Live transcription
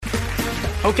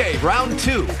Okay, round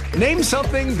two. Name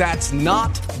something that's not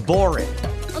boring.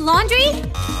 A laundry?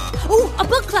 Ooh, a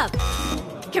book club.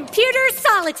 Computer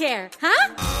solitaire,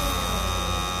 huh?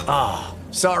 Ah,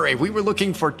 oh, sorry, we were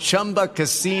looking for Chumba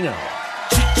Casino.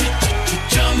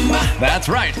 That's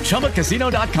right,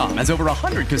 ChumbaCasino.com has over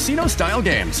 100 casino-style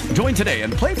games. Join today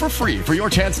and play for free for your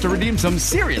chance to redeem some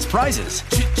serious prizes.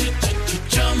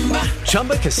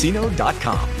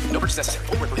 ChumbaCasino.com. No purchase necessary.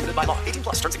 Void where prohibited by law. 18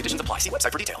 plus. Terms and conditions apply. See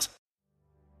website for details.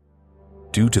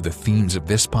 Due to the themes of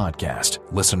this podcast,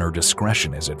 listener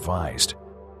discretion is advised.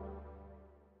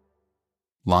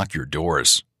 Lock your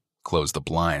doors. Close the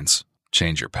blinds.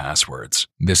 Change your passwords.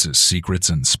 This is Secrets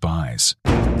and Spies.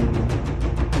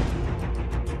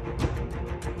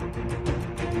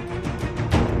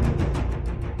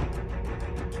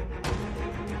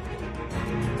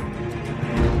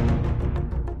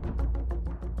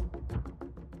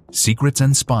 Secrets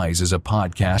and Spies is a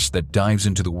podcast that dives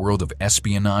into the world of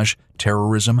espionage,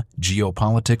 terrorism,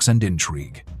 geopolitics, and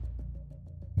intrigue.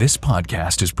 This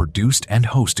podcast is produced and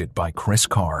hosted by Chris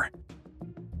Carr.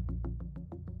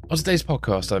 On today's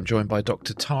podcast, I'm joined by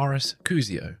Dr. Taras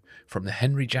Kuzio from the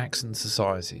Henry Jackson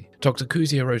Society. Dr.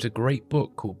 Kuzio wrote a great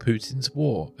book called Putin's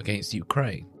War Against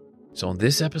Ukraine. So on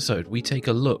this episode, we take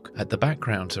a look at the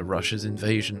background to Russia's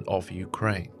invasion of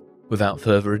Ukraine. Without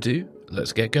further ado,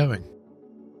 let's get going.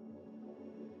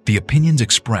 The opinions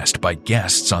expressed by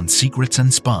guests on Secrets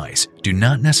and Spies do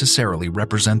not necessarily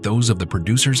represent those of the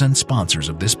producers and sponsors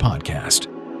of this podcast.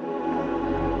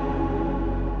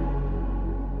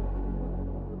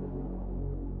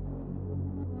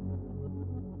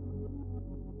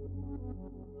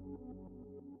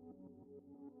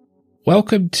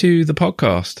 Welcome to the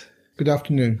podcast. Good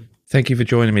afternoon. Thank you for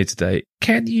joining me today.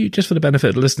 Can you, just for the benefit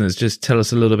of the listeners, just tell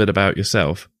us a little bit about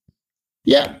yourself?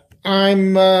 Yeah, I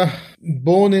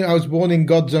was born in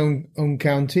God's own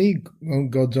county,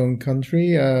 God's own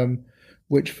country,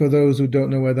 which for those who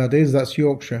don't know where that is, that's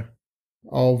Yorkshire,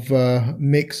 of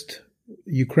mixed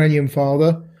Ukrainian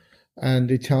father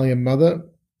and Italian mother.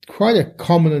 Quite a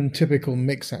common and typical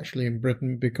mix actually in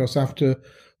Britain, because after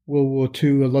World War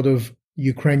II, a lot of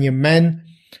Ukrainian men,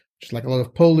 just like a lot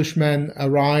of Polish men,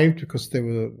 arrived because they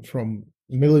were from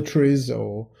militaries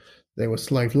or they were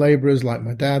slave laborers like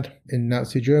my dad in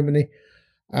Nazi Germany.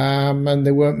 And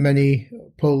there weren't many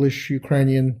Polish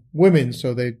Ukrainian women,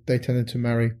 so they tended to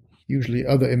marry usually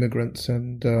other immigrants.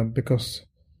 And because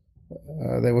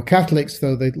they were Catholics,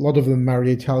 though, a lot of them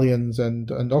married Italians and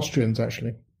Austrians,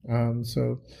 actually.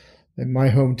 So in my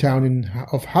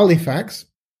hometown of Halifax,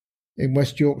 in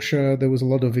West Yorkshire, there was a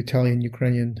lot of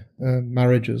Italian-Ukrainian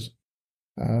marriages.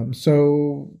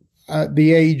 So at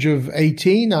the age of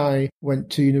 18, I went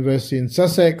to university in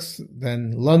Sussex,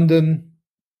 then London,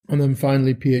 and then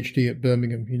finally PhD at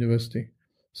Birmingham University.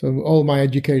 So all my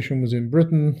education was in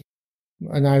Britain,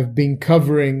 and I've been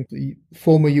covering the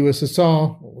former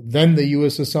USSR, then the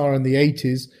USSR in the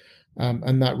 80s,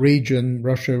 and that region,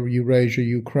 Russia, Eurasia,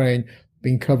 Ukraine,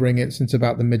 been covering it since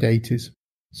about the mid-80s.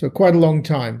 So quite a long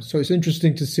time. So it's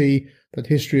interesting to see that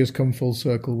history has come full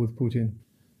circle with Putin.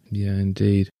 Yeah,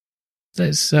 indeed.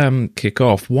 Let's kick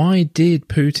off. Why did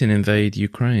Putin invade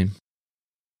Ukraine?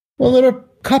 Well, there are a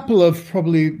couple of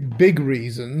probably big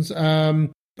reasons.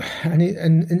 And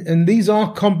these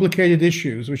are complicated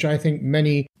issues, which I think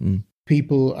many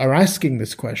people are asking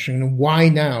this question. Why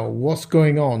now? What's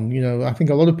going on? You know, I think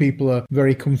a lot of people are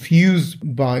very confused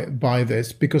by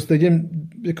this because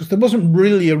there wasn't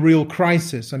really a real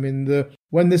crisis. I mean,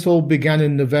 when this all began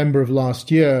in November of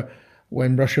last year,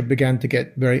 when Russia began to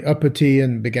get very uppity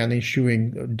and began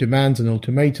issuing demands and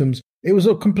ultimatums, it was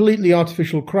a completely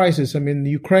artificial crisis. I mean,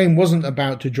 Ukraine wasn't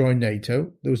about to join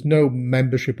NATO. There was no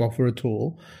membership offer at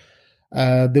all.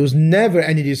 There was never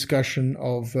any discussion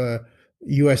of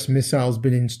US missiles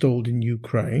being installed in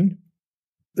Ukraine.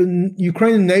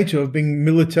 Ukraine and NATO have been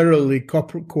militarily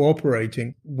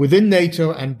cooperating within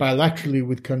NATO and bilaterally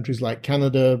with countries like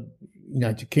Canada,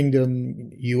 United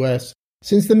Kingdom, US,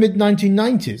 since the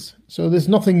mid-1990s. So there's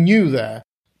nothing new there.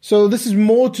 So this is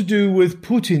more to do with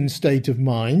Putin's state of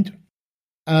mind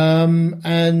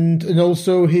and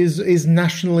also his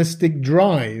nationalistic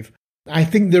drive. I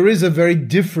think there is a very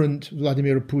different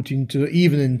Vladimir Putin to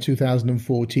even in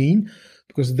 2014,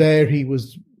 because there he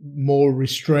was more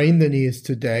restrained than he is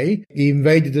today. He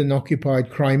invaded and occupied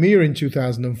Crimea in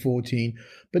 2014,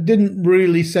 but didn't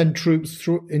really send troops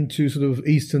into sort of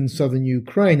eastern southern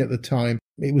Ukraine at the time.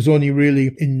 It was only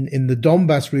really in the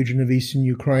Donbass region of eastern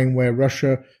Ukraine where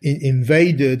Russia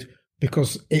invaded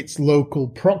because its local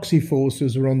proxy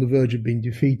forces were on the verge of being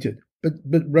defeated.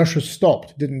 But Russia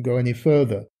stopped, didn't go any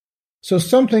further. So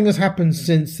something has happened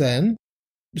since then.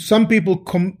 Some people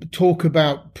talk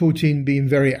about Putin being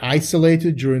very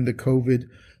isolated during the COVID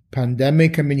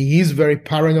pandemic. I mean, he's very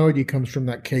paranoid. He comes from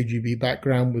that KGB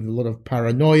background with a lot of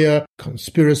paranoia,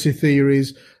 conspiracy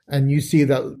theories. And you see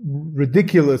that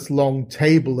ridiculous long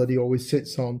table that he always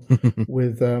sits on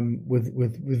with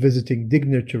visiting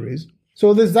dignitaries.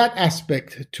 So there's that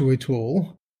aspect to it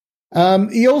all.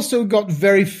 He also got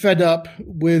very fed up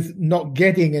with not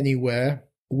getting anywhere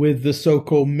with the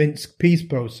so-called Minsk peace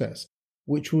process,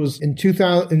 which was in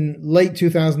late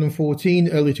 2014,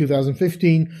 early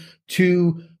 2015,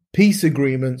 2 peace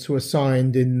agreements were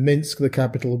signed in Minsk, the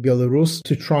capital of Belarus,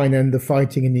 to try and end the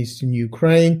fighting in eastern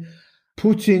Ukraine.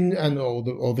 Putin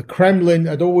or the Kremlin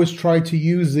had always tried to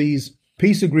use these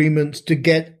peace agreements to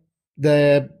get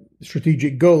their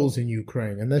strategic goals in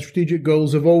Ukraine. And their strategic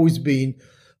goals have always been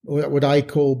what I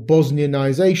call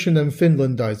Bosnianization and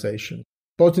Finlandization.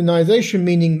 Bosnianization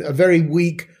meaning a very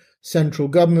weak central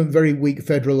government, very weak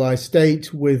federalized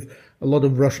state with a lot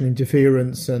of Russian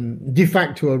interference and de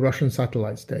facto a Russian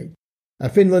satellite state.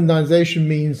 Finlandization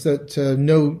means that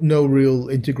no real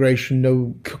integration,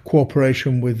 no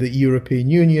cooperation with the European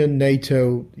Union,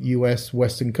 NATO, US,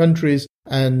 Western countries,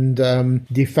 and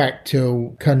de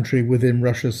facto country within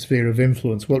Russia's sphere of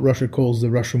influence, what Russia calls the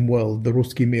Russian world, the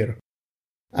Ruski Mir.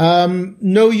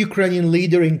 No Ukrainian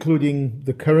leader, including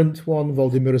the current one,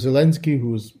 Volodymyr Zelensky,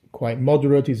 who's quite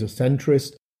moderate, he's a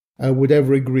centrist, would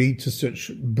ever agree to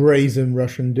such brazen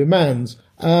Russian demands.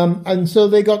 And so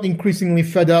they got increasingly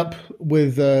fed up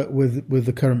with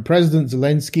the current president,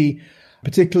 Zelensky.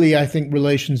 Particularly, I think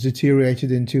relations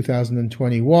deteriorated in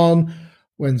 2021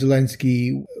 when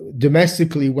Zelensky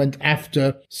domestically went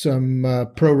after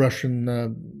some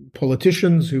pro-Russian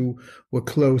politicians who were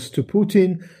close to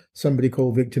Putin, somebody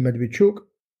called Viktor Medvedchuk,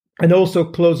 and also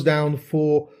closed down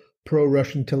 4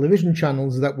 pro-Russian television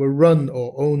channels that were run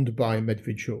or owned by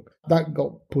Medvedchuk. That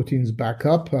got Putin's back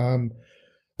up.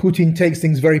 Putin takes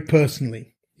things very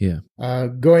personally. Yeah.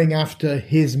 Going after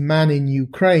his man in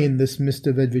Ukraine, this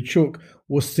Mr. Medvedchuk,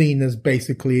 was seen as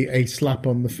basically a slap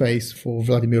on the face for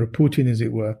Vladimir Putin, as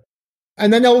it were.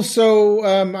 And then also,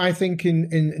 I think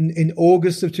in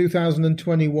August of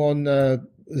 2021,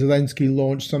 Zelensky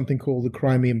launched something called the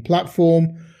Crimean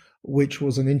Platform, which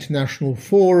was an international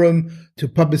forum to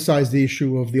publicize the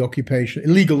issue of the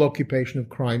illegal occupation of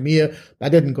Crimea. That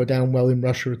didn't go down well in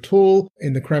Russia at all,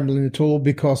 in the Kremlin at all,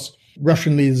 because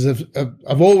Russian leaders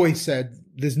have always said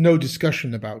there's no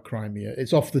discussion about Crimea.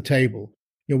 It's off the table.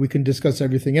 We can discuss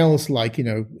everything else like,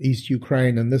 East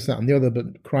Ukraine and this, that, and the other,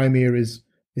 but Crimea is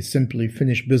simply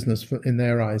finished business in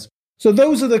their eyes. So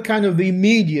those are the kind of the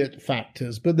immediate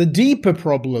factors. But the deeper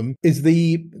problem is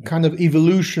the kind of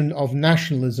evolution of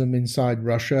nationalism inside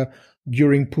Russia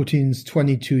during Putin's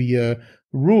 22-year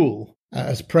rule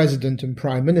as president and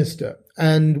prime minister.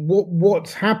 And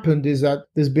what's happened is that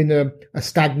there's been a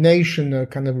stagnation, a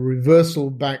kind of a reversal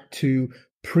back to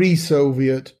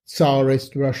pre-Soviet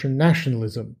Tsarist Russian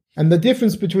nationalism. And the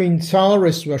difference between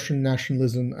Tsarist Russian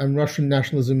nationalism and Russian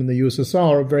nationalism in the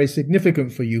USSR are very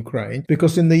significant for Ukraine,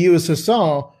 because in the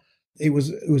USSR, it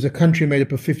was a country made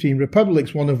up of 15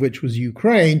 republics, one of which was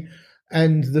Ukraine,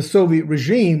 and the Soviet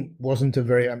regime wasn't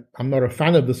I'm not a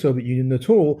fan of the Soviet Union at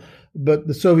all, but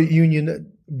the Soviet Union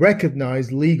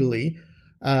recognized legally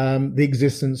the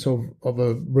existence of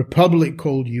a republic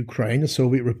called Ukraine, a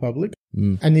Soviet republic,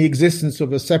 and the existence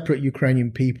of a separate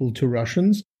Ukrainian people to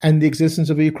Russians, and the existence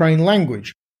of a Ukrainian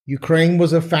language. Ukraine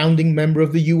was a founding member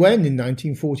of the UN in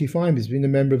 1945. It's been a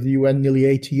member of the UN nearly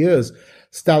 80 years.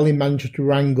 Stalin managed to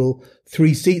wrangle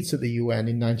 3 seats at the UN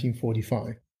in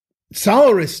 1945.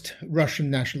 Tsarist Russian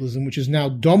nationalism, which is now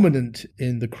dominant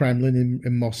in the Kremlin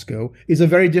in Moscow, is a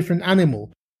very different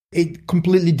animal. It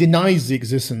completely denies the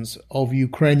existence of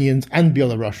Ukrainians and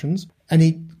Belarusians, and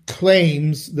it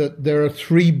claims that there are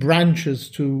 3 branches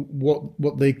to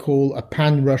what they call a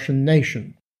pan-Russian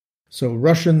nation. So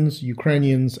Russians,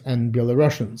 Ukrainians, and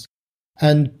Belarusians.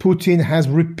 And Putin has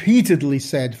repeatedly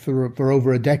said for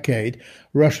over a decade,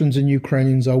 Russians and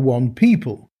Ukrainians are one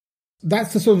people.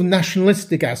 That's the sort of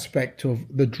nationalistic aspect of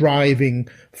the driving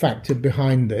factor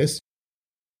behind this.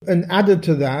 And added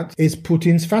to that is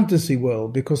Putin's fantasy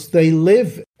world, because they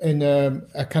live in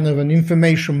a kind of an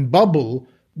information bubble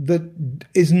that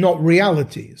is not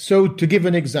reality. So to give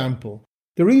an example,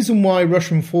 the reason why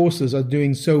Russian forces are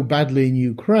doing so badly in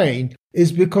Ukraine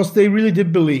is because they really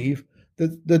did believe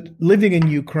that living in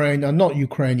Ukraine are not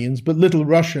Ukrainians, but little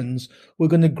Russians were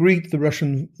going to greet the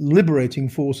Russian liberating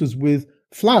forces with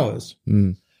flowers.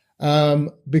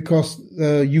 Because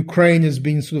Ukraine has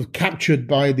been sort of captured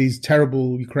by these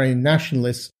terrible Ukrainian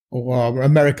nationalists or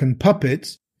American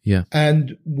puppets. Yeah.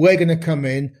 And we're going to come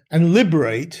in and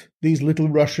liberate these little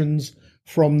Russians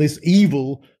from this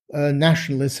evil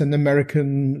nationalists and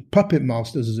American puppet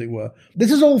masters, as it were.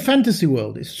 This is all fantasy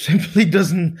world. It simply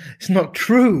it's not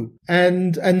true.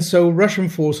 And so Russian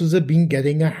forces have been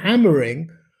getting a hammering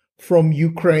from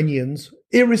Ukrainians,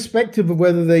 irrespective of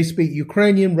whether they speak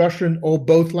Ukrainian, Russian, or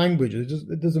both languages.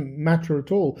 It doesn't matter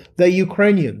at all. They're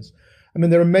Ukrainians. I mean,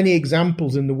 there are many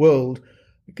examples in the world,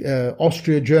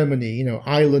 Austria, Germany,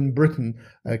 Ireland, Britain,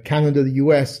 Canada, the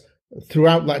US,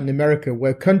 throughout Latin America,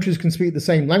 where countries can speak the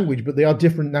same language, but they are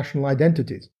different national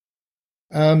identities.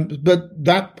 But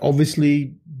that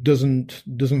obviously doesn't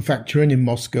factor in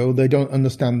Moscow. They don't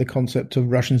understand the concept of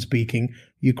Russian-speaking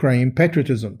Ukrainian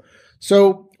patriotism.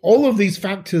 So all of these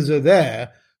factors are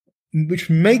there, which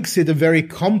makes it a very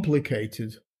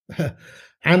complicated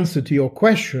answer to your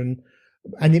question.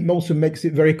 And it also makes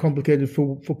it very complicated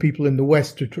for people in the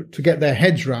West to get their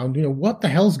heads around, what the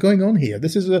hell's going on here?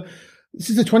 This is the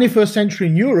 21st century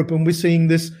in Europe, and we're seeing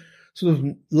this sort of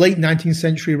late 19th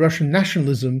century Russian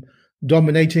nationalism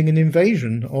dominating an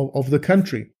invasion of the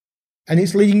country. And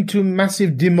it's leading to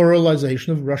massive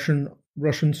demoralization of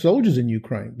Russian soldiers in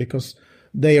Ukraine, because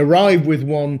they arrive with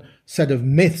one set of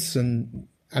myths and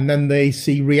then they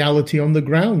see reality on the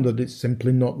ground, that it's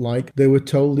simply not like they were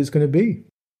told it's going to be.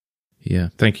 Yeah,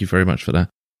 thank you very much for that.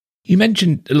 You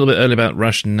mentioned a little bit earlier about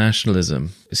Russian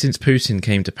nationalism. Since Putin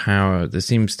came to power, there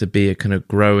seems to be a kind of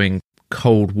growing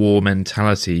Cold War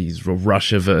mentality,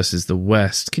 Russia versus the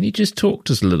West. Can you just talk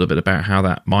to us a little bit about how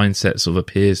that mindset sort of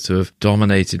appears to have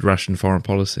dominated Russian foreign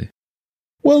policy?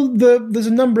 Well, there's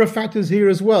a number of factors here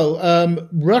as well.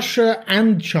 Russia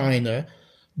and China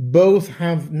both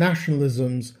have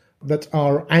nationalisms that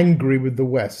are angry with the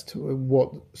West,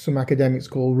 what some academics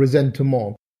call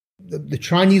ressentiment. The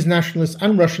Chinese nationalists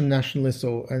and Russian nationalists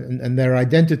and their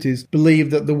identities believe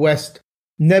that the West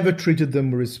never treated them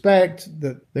with respect,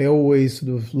 that they always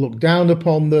sort of looked down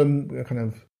upon them, kind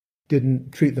of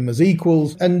didn't treat them as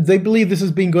equals. And they believe this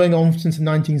has been going on since the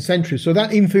 19th century. So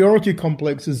that inferiority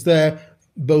complex is there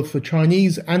both for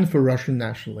Chinese and for Russian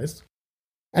nationalists.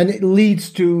 And it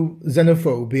leads to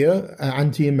xenophobia,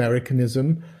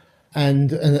 anti-Americanism,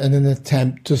 and an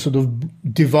attempt to sort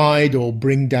of divide or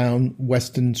bring down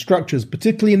Western structures,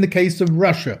 particularly in the case of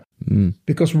Russia,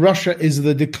 because Russia is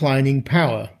the declining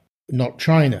power, not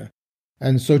China.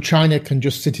 And so China can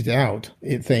just sit it out,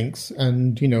 it thinks,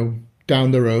 and,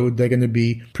 down the road, they're going to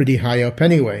be pretty high up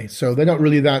anyway. So they're not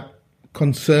really that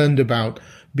concerned about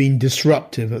being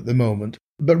disruptive at the moment.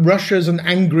 But Russia is an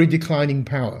angry, declining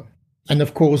power. And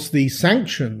of course, the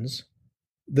sanctions,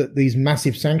 these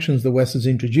massive sanctions the West has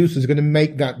introduced, is going to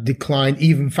make that decline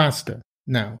even faster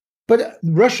now. But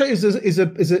Russia is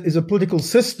a political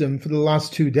system for the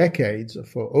last 2 decades,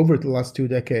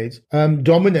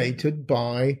 dominated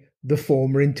by the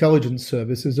former intelligence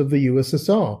services of the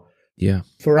USSR. Yeah.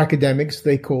 For academics,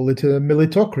 they call it a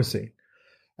militocracy.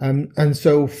 And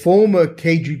so former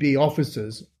KGB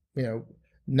officers,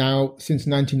 now since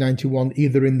 1991,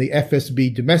 either in the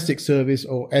FSB domestic service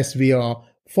or SVR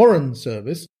foreign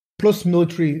service, plus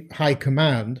military high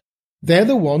command, they're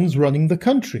the ones running the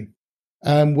country,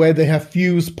 where they have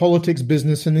fused politics,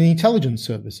 business, and the intelligence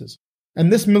services.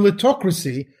 And this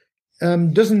militocracy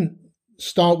doesn't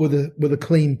start with a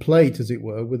clean plate, as it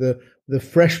were, with a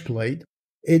fresh plate.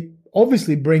 It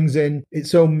obviously brings in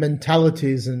its own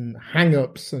mentalities and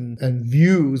hang-ups and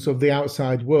views of the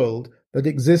outside world that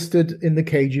existed in the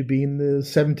KGB in the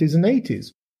 70s and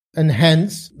 80s. And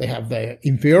hence, they have their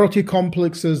inferiority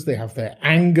complexes, they have their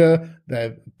anger.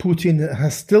 Putin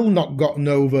has still not gotten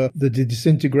over the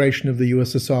disintegration of the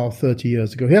USSR 30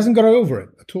 years ago. He hasn't got over it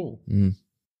at all.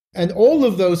 And all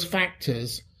of those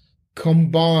factors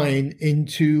combine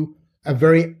into a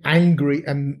very angry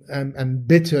and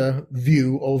bitter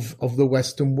view of the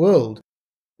Western world.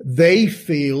 They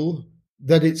feel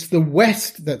that it's the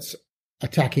West that's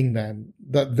attacking them,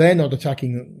 that they're not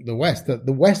attacking the West, that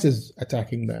the West is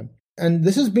attacking them. And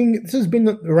this has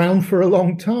been around for a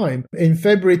long time. In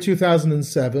February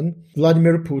 2007,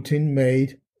 Vladimir Putin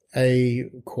made a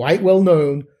quite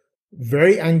well-known,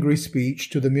 very angry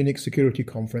speech to the Munich Security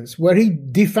Conference, where he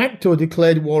de facto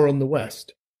declared war on the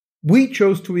West. We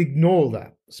chose to ignore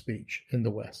that speech in the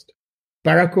West.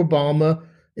 Barack Obama,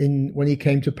 when he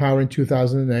came to power in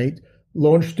 2008,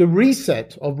 launched a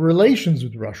reset of relations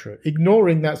with Russia,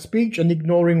 ignoring that speech and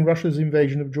ignoring Russia's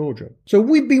invasion of Georgia. So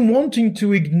we've been wanting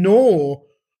to ignore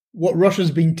what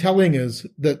Russia's been telling us,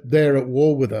 that they're at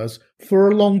war with us, for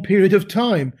a long period of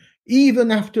time,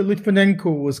 even after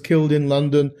Litvinenko was killed in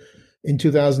London in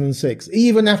 2006,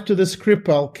 even after the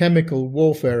Skripal chemical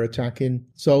warfare attack in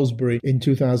Salisbury in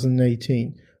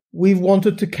 2018. We've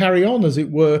wanted to carry on, as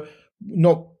it were,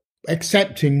 not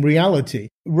accepting reality.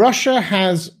 Russia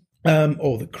has,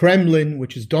 or the Kremlin,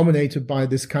 which is dominated by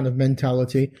this kind of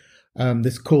mentality,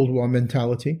 this Cold War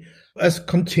mentality, has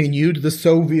continued the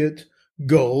Soviet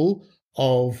goal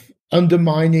of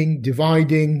undermining,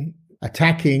 dividing,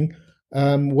 attacking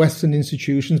Western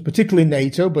institutions, particularly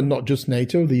NATO, but not just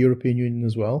NATO, the European Union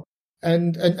as well.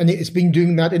 And it's been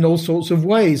doing that in all sorts of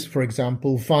ways. For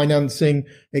example, financing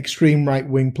extreme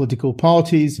right-wing political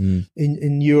parties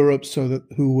in Europe, so that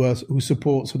who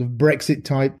support sort of Brexit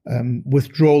type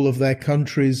withdrawal of their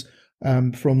countries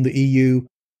from the EU.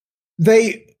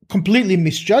 They completely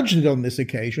misjudged it on this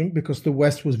occasion because the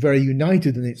West was very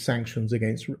united in its sanctions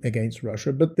against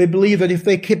Russia. But they believe that if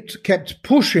they kept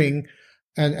pushing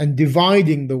and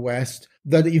dividing the West,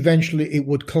 that eventually it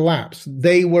would collapse.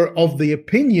 They were of the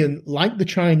opinion, like the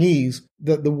Chinese,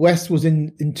 that the West was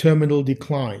in terminal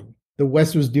decline. The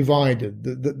West was divided,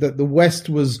 that the West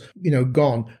was,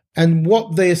 gone. And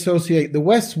what they associate the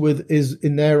West with is,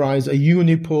 in their eyes, a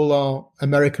unipolar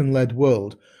American-led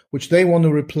world, which they want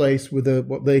to replace with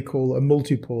what they call a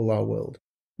multipolar world.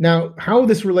 Now, how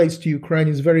this relates to Ukraine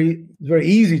is very, very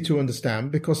easy to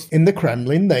understand, because in the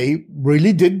Kremlin, they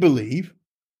really do believe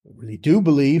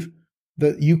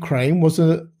that Ukraine was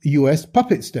a US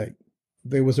puppet state.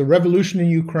 There was a revolution in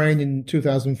Ukraine in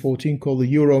 2014 called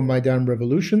the Euromaidan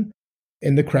Revolution.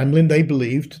 In the Kremlin, they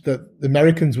believed that the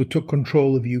Americans took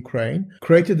control of Ukraine,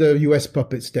 created a US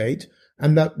puppet state,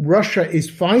 and that Russia is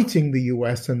fighting the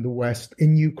US and the West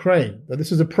in Ukraine. That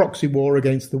this is a proxy war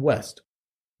against the West.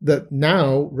 That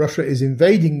now Russia is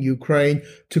invading Ukraine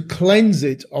to cleanse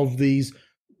it of these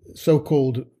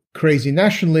so-called crazy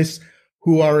nationalists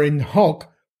who are in hock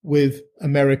with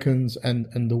Americans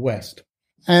and the West.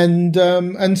 And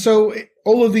so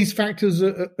all of these factors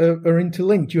are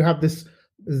interlinked. You have this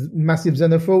massive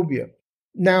xenophobia.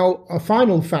 Now, a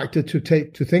final factor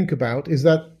to think about is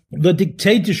that the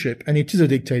dictatorship, and it is a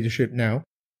dictatorship now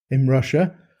in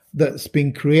Russia that's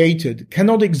been created,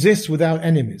 cannot exist without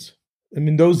enemies. I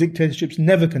mean, those dictatorships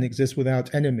never can exist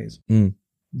without enemies,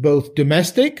 both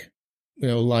domestic,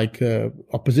 like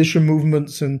opposition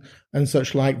movements and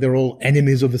such like. They're all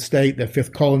enemies of the state. They're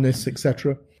fifth colonists,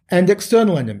 etc. And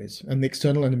external enemies. And the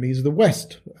external enemies are the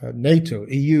West, NATO,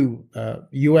 EU,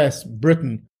 US,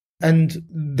 Britain. And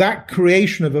that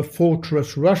creation of a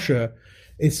fortress Russia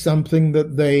is something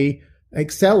that they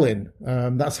excel in.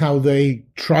 That's how they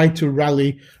try to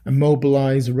rally and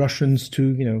mobilize Russians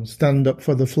to, stand up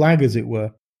for the flag, as it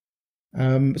were.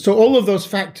 So all of those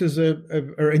factors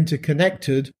are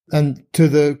interconnected. And to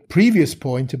the previous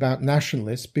point about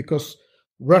nationalists, because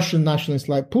Russian nationalists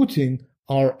like Putin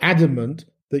are adamant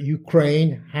that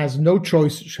Ukraine has no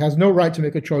choice, has no right to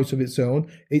make a choice of its own.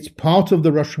 It's part of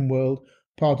the Russian world,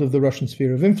 part of the Russian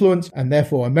sphere of influence, and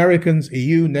therefore Americans,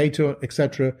 EU, NATO,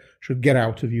 etc. should get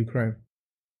out of Ukraine.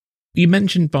 You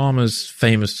mentioned Obama's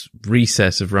famous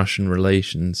reset of Russian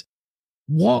relations.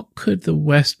 What could the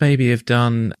West maybe have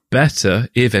done better,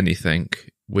 if anything,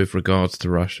 with regards to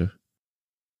Russia?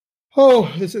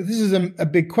 Oh, this is a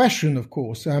big question, of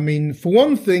course. I mean, for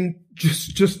one thing,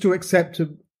 just to accept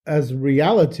as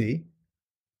reality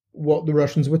what the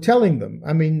Russians were telling them.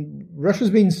 I mean, Russia's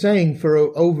been saying for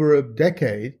over a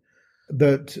decade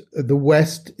that the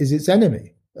West is its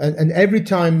enemy. And every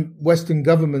time Western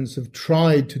governments have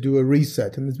tried to do a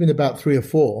reset, and there's been about 3 or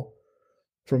 4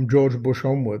 from George Bush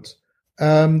onwards,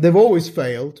 they've always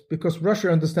failed because Russia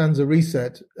understands a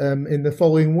reset in the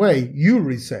following way. You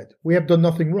reset. We have done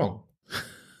nothing wrong.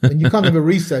 And you can't have a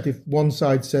reset if one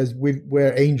side says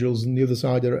we're angels and the other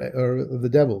side are the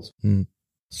devils.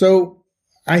 So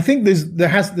I think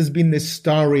there's been this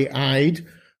starry-eyed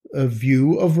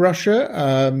view of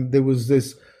Russia. There was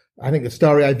this, I think, a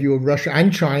starry-eyed view of Russia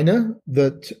and China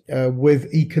that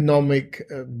with economic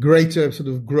greater sort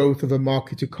of growth of a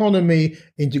market economy,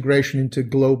 integration into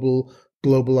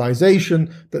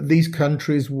globalization, that these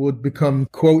countries would become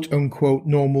quote-unquote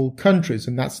normal countries.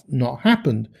 And that's not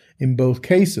happened in both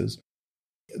cases.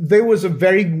 There was a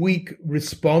very weak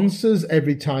responses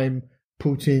every time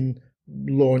Putin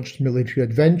launched military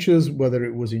adventures, whether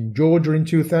it was in Georgia in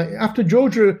 2000. After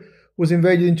Georgia was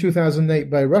invaded in 2008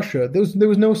 by Russia, there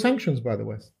was no sanctions by the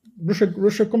West.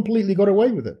 Russia completely got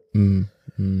away with it.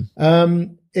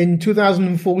 In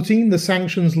 2014, the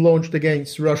sanctions launched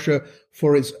against Russia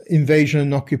for its invasion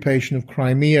and occupation of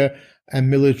Crimea and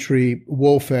military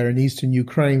warfare in eastern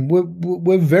Ukraine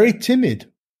were very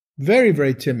timid, very,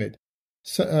 very timid.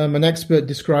 So, an expert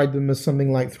described them as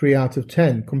something like 3 out of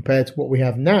 10 compared to what we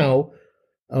have now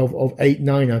of 8,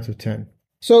 9 out of 10.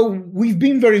 So we've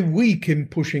been very weak in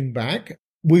pushing back.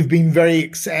 We've been very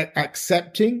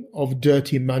accepting of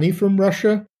dirty money from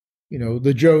Russia.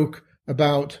 The joke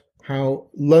about how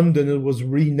London was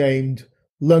renamed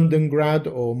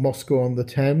Londongrad or Moscow on the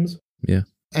Thames. Yeah.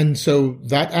 And so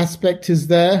that aspect is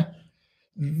there.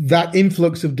 That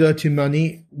influx of dirty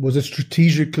money was a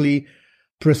strategically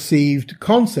perceived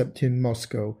concept in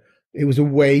Moscow. It was a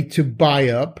way to buy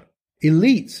up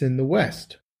elites in the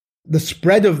West. The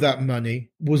spread of that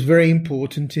money was very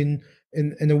important in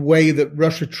a way that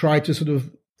Russia tried to sort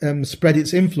of spread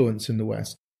its influence in the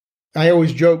West. I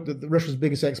always joke that Russia's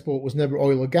biggest export was never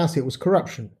oil or gas, it was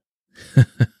corruption.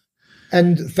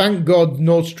 And thank God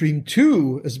Nord Stream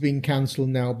 2 has been cancelled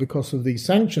now because of these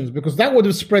sanctions, because that would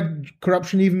have spread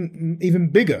corruption even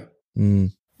bigger.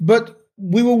 But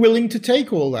we were willing to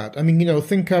take all that. I mean,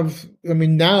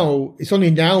 now, it's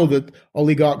only now that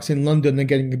oligarchs in London are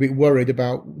getting a bit worried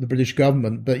about the British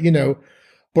government. But,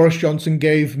 Boris Johnson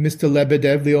gave Mr.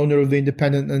 Lebedev, the owner of the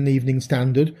Independent and Evening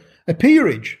Standard, a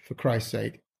peerage, for Christ's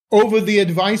sake, over the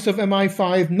advice of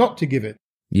MI5 not to give it.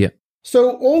 Yeah.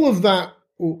 So all of that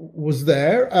was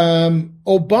there.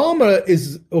 Obama's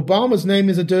name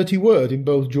is a dirty word in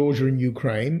both Georgia and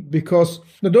Ukraine, because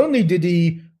not only did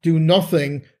he do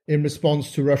nothing in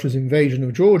response to Russia's invasion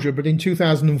of Georgia, but in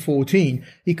 2014,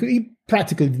 he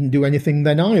practically didn't do anything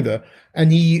then either.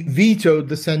 And he vetoed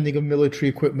the sending of military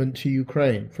equipment to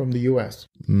Ukraine from the US.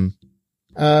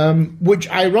 Which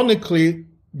ironically,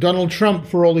 Donald Trump,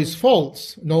 for all his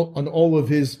faults and all of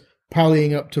his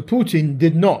pallying up to Putin,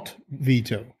 did not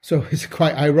veto. So it's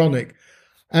quite ironic.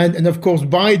 And of course,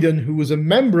 Biden, who was a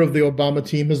member of the Obama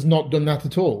team, has not done that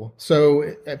at all.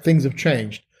 So things have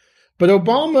changed. But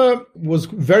Obama was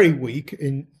very weak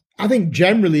in, I think,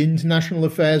 generally international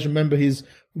affairs. Remember his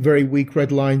very weak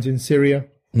red lines in Syria,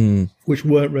 which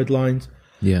weren't red lines.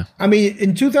 Yeah. I mean,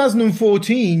 in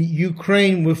 2014,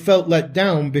 Ukraine felt let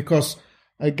down because,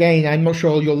 again, I'm not sure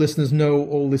all your listeners know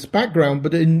all this background,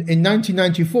 but in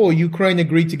 1994, Ukraine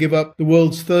agreed to give up the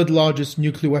world's third largest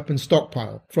nuclear weapons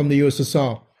stockpile from the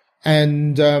USSR.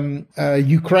 And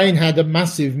Ukraine had a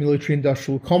massive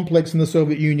military-industrial complex in the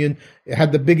Soviet Union. It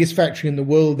had the biggest factory in the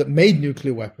world that made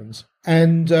nuclear weapons.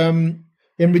 And in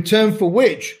return for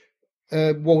which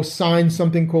was signed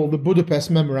something called the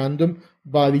Budapest Memorandum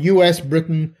by the US,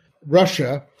 Britain,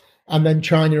 Russia, and then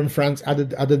China and France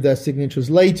added their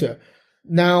signatures later.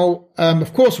 Now,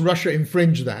 of course, Russia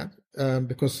infringed that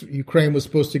because Ukraine was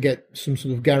supposed to get some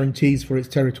sort of guarantees for its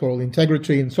territorial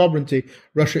integrity and sovereignty.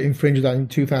 Russia infringed that in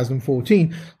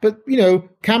 2014. But,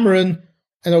 Cameron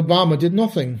and Obama did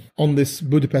nothing on this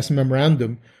Budapest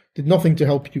Memorandum, did nothing to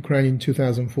help Ukraine in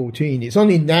 2014. It's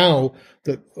only now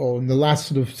or in the last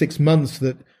sort of 6 months,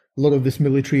 that a lot of this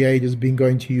military aid has been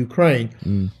going to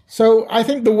Ukraine. So I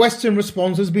think the Western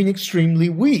response has been extremely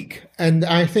weak. And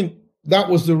I think that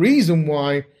was the reason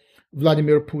why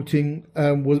Vladimir Putin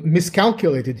was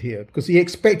miscalculated here, because he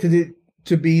expected it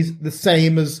to be the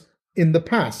same as in the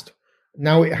past.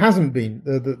 Now it hasn't been.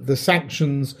 The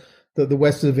sanctions that the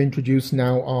West have introduced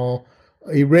now are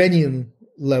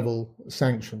Iranian-level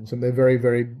sanctions, and they're very,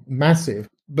 very massive.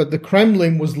 But the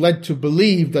Kremlin was led to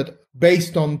believe that,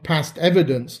 based on past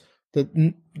evidence, that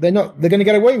they're going to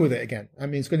get away with it again. I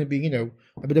mean, it's going to be,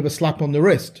 a bit of a slap on the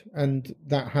wrist, and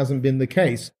that hasn't been the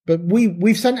case. But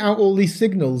we've sent out all these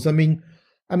signals. I mean,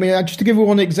 just to give you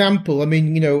one example,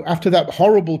 after that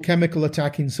horrible chemical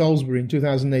attack in Salisbury in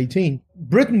 2018,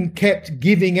 Britain kept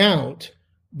giving out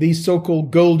these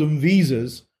so-called golden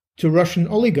visas to Russian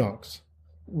oligarchs,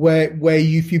 where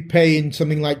if you pay in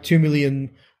something like £2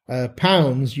 million,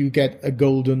 you get a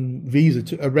golden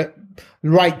visa,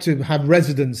 right to have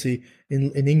residency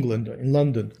in England, in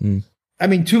London. I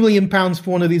mean, £2 million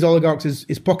for one of these oligarchs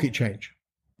is pocket change,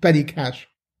 petty cash.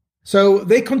 So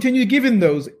they continue giving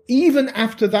those even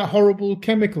after that horrible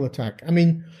chemical attack. I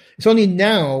mean, it's only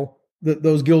now that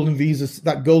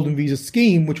that golden visa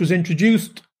scheme, which was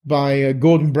introduced by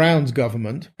Gordon Brown's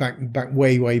government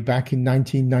way back in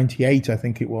 1998, I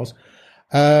think it was,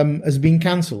 has been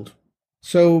cancelled.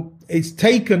 So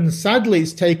sadly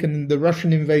it's taken the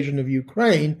Russian invasion of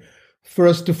Ukraine for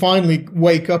us to finally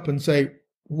wake up and say,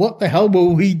 what the hell were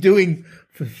we doing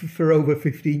for over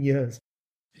 15 years?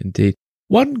 Indeed.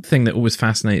 One thing that always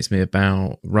fascinates me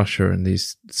about Russia and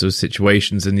these sort of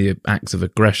situations and the acts of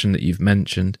aggression that you've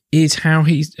mentioned is how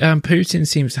Putin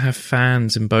seems to have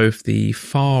fans in both the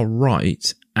far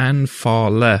right and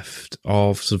far left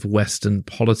of sort of Western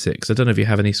politics. I don't know if you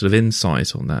have any sort of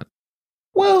insight on that.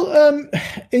 Well,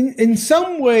 in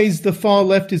some ways, the far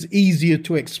left is easier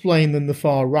to explain than the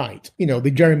far right,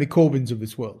 the Jeremy Corbyns of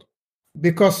this world,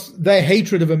 because their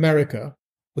hatred of America,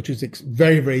 which is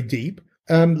very, very deep,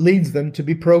 leads them to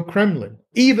be pro-Kremlin,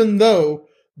 even though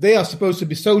they are supposed to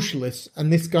be socialists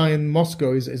and this guy in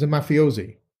Moscow is a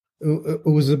mafiosi. who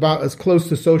was about as close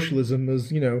to socialism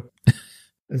as,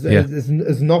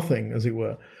 as nothing, as it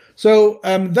were. So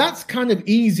that's kind of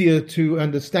easier to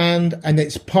understand, and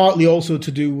it's partly also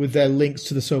to do with their links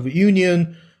to the Soviet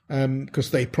Union,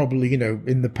 because they probably,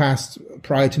 in the past,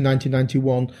 prior to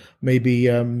 1991, maybe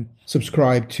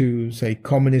subscribed to, say,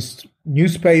 communist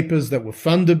newspapers that were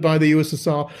funded by the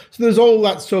USSR. So there's all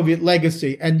that Soviet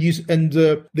legacy, and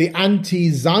the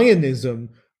anti-Zionism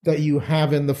that you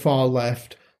have in the far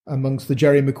left amongst the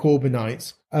Jeremy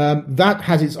Corbynites, that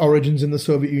has its origins in the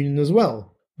Soviet Union as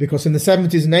well. Because in the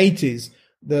 70s and 80s,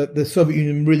 the Soviet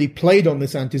Union really played on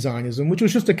this anti-Zionism, which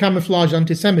was just a camouflage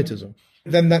anti-Semitism.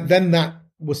 Then that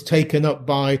was taken up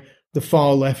by the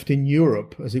far left in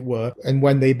Europe, as it were, and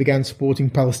when they began supporting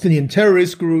Palestinian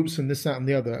terrorist groups and this, that, and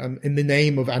the other, in the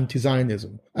name of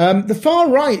anti-Zionism. The far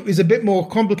right is a bit more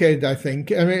complicated, I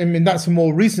think. I mean, that's a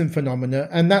more recent phenomena,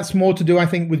 and that's more to do, I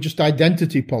think, with just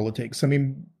identity politics. I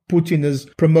mean, Putin has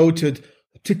promoted,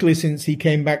 particularly since he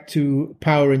came back to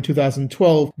power in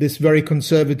 2012, this very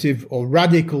conservative or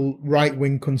radical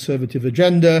right-wing conservative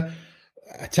agenda,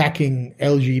 attacking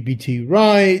LGBT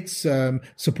rights,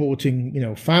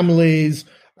 supporting, families,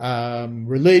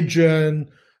 religion,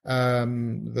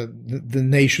 the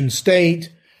nation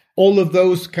state, all of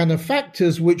those kind of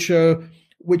factors which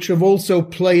have also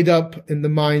played up in the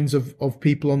minds of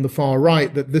people on the far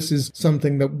right, that this is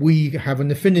something that we have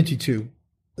an affinity to.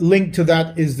 Linked to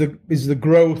that is the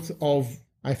growth of,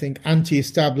 I think,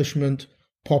 anti-establishment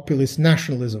populist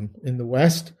nationalism in the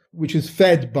West, which is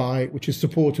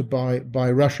supported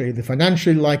by Russia, either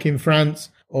financially, like in France,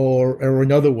 or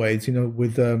in other ways,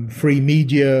 with free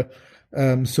media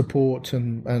support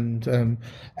and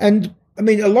I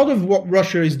mean, a lot of what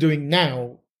Russia is doing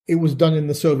now, it was done in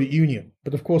the Soviet Union,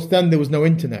 but of course then there was no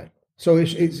internet, so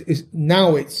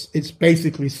it's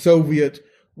basically Soviet.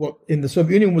 What in the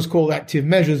Soviet Union was called active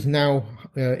measures, now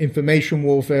information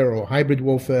warfare or hybrid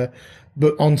warfare,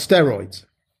 but on steroids,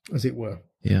 as it were.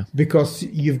 Yeah. Because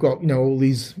you've got, all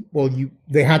these, Russia's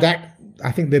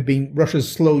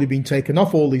slowly been taken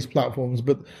off all these platforms,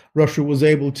 but Russia was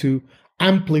able to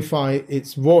amplify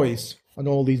its voice on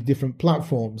all these different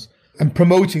platforms and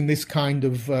promoting this kind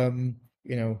of,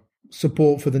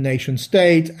 support for the nation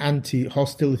state,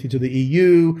 anti-hostility to the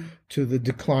EU, to the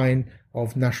decline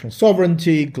of national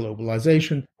sovereignty,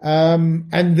 globalization,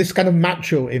 and this kind of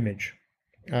macho image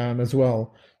as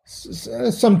well.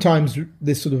 Sometimes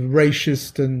this sort of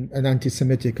racist and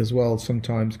anti-Semitic as well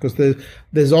sometimes, because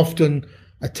there's often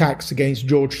attacks against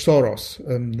George Soros,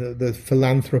 the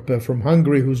philanthropist from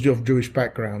Hungary who's of Jewish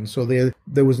background. So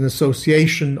there was an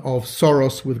association of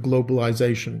Soros with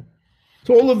globalization.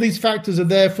 So all of these factors are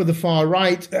there for the far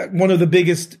right. One of the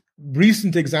biggest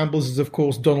recent examples is, of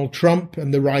course, Donald Trump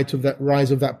and the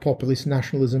rise of that populist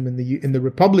nationalism in the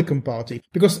Republican Party.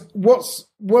 Because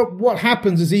what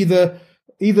happens is either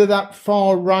that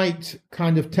far right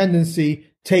kind of tendency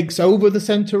takes over the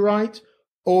center right,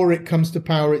 or it comes to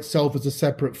power itself as a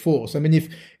separate force. I mean,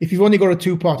 if you've only got a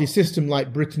two-party system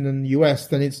like Britain and the US,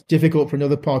 then it's difficult for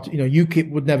another party. UKIP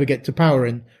would never get to power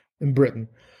in Britain.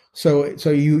 So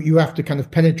you have to kind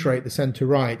of penetrate the center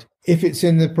right. If it's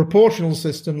in the proportional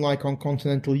system, like on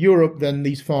continental Europe, then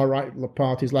these far right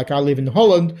parties, like I live in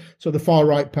Holland, so the far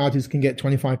right parties can get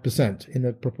 25% in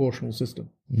a proportional system.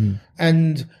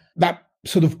 And that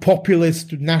sort of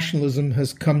populist nationalism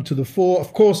has come to the fore.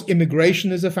 Of course,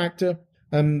 immigration is a factor.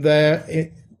 There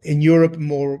in Europe,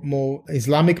 more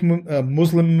Islamic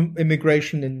Muslim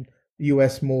immigration, in the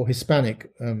US more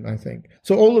Hispanic, I think.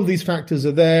 So all of these factors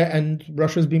are there, and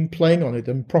Russia's been playing on it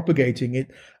and propagating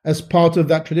it as part of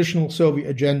that traditional Soviet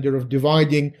agenda of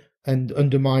dividing and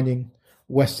undermining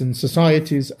Western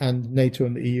societies and NATO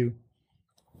and the EU.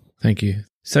 Thank you.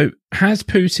 So has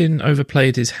Putin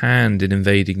overplayed his hand in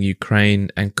invading Ukraine,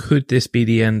 and could this be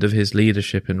the end of his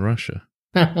leadership in Russia?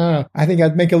 I think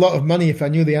I'd make a lot of money if I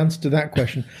knew the answer to that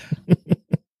question.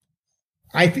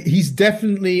 He's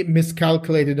definitely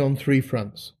miscalculated on three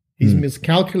fronts. He's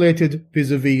miscalculated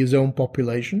vis-a-vis his own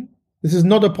population. This is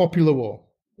not a popular war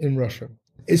in Russia.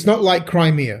 It's not like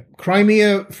Crimea.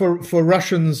 Crimea for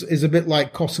Russians is a bit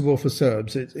like Kosovo for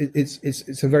Serbs.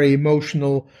 It's a very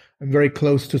emotional and very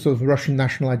close to sort of Russian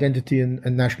national identity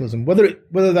and nationalism.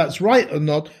 Whether that's right or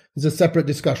not is a separate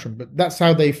discussion, but that's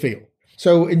how they feel.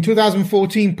 So in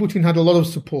 2014, Putin had a lot of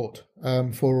support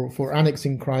for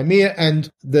annexing Crimea, and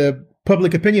the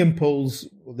public opinion polls,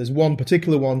 there's one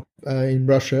particular one in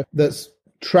Russia that's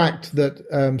tracked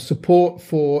that support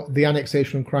for the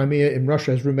annexation of Crimea in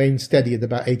Russia has remained steady at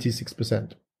about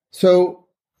 86%. So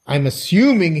I'm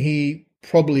assuming he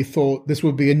probably thought this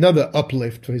would be another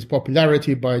uplift for his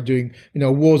popularity by doing,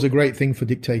 war's a great thing for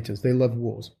dictators. They love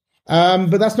wars.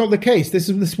 But that's not the case.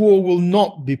 This war will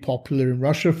not be popular in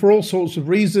Russia for all sorts of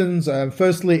reasons.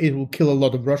 Firstly, it will kill a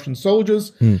lot of Russian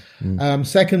soldiers.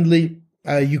 Secondly,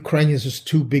 Ukraine is just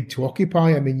too big to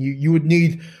occupy. I mean, you would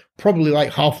need probably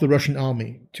like half the Russian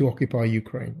army to occupy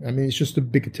Ukraine. I mean, it's just a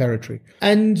bigger territory.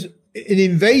 And in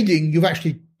invading, you've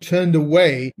actually turned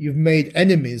away, you've made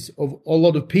enemies of a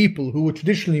lot of people who would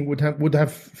traditionally would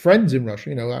have friends in Russia,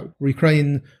 like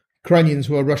Ukrainians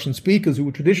who are Russian speakers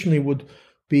who traditionally would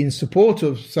be in support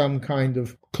of some kind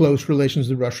of close relations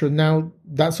with Russia. Now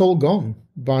that's all gone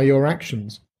by your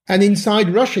actions. And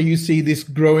inside Russia, you see this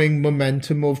growing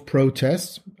momentum of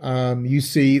protests. You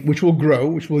see, which will grow,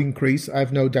 which will increase. I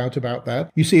have no doubt about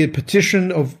that. You see a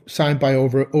petition signed by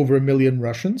over 1 million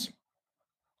Russians.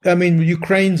 I mean,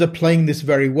 Ukrainians are playing this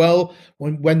very well.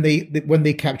 When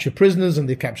they capture prisoners, and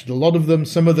they captured a lot of them,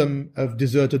 some of them have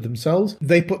deserted themselves.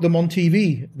 They put them on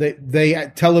TV.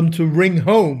 They tell them to ring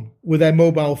home with their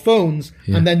mobile phones,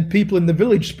 and then people in the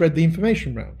village spread the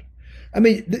information around. I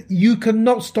mean, you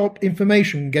cannot stop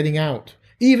information getting out,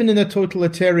 even in a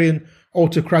totalitarian,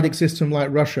 autocratic system like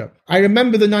Russia. I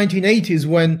remember the 1980s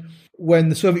when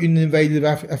the Soviet Union invaded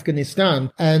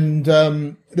Afghanistan, and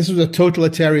this was a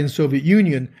totalitarian Soviet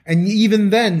Union, and even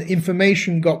then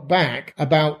information got back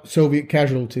about Soviet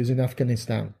casualties in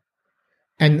Afghanistan.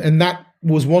 And that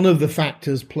was one of the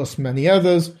factors, plus many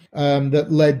others,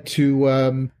 that led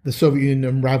to the Soviet Union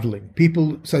unraveling.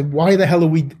 People said, why the hell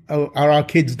are our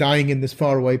kids dying in this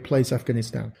faraway place,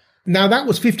 Afghanistan? Now, that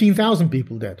was 15,000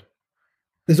 people dead.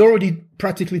 There's already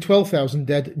practically 12,000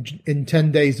 dead in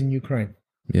 10 days in Ukraine.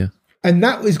 Yeah. And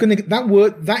that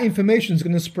information is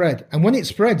going to spread. And when it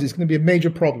spreads, it's going to be a major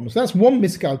problem. So that's one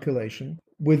miscalculation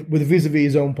with vis-a-vis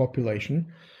his own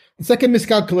population. The second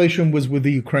miscalculation was with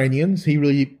the Ukrainians.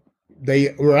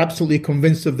 They were absolutely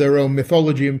convinced of their own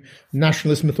mythology and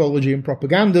nationalist mythology and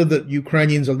propaganda that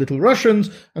Ukrainians are little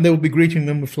Russians and they will be greeting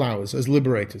them with flowers as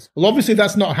liberators. Well, obviously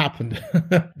that's not happened.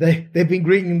 They've been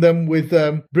greeting them with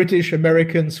British,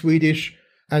 American, Swedish,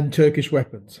 and Turkish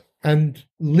weapons. And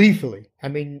lethally. I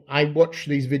mean, I watch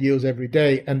these videos every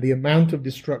day, and the amount of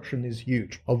destruction is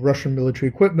huge of Russian military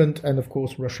equipment and, of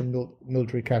course, Russian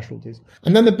military casualties.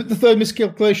 And then the third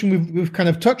miscalculation we've kind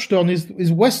of touched on is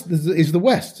the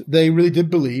West. They really did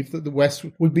believe that the West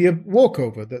would be a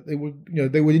walkover, that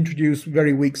they would introduce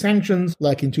very weak sanctions,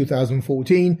 like in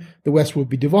 2014. The West would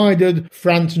be divided.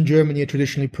 France and Germany are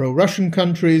traditionally pro-Russian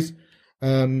countries,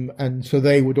 and so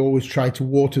they would always try to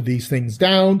water these things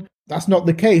down. That's not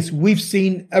the case. We've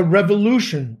seen a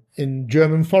revolution in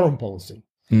German foreign policy.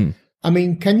 I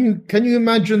mean, can you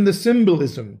imagine the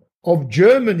symbolism of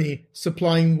Germany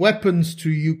supplying weapons to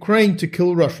Ukraine to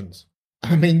kill Russians?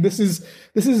 I mean, this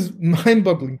is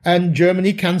mind-boggling. And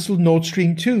Germany cancelled Nord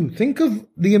Stream 2. Think of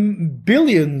the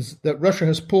billions that Russia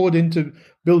has poured into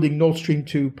building Nord Stream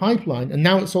 2 pipeline, and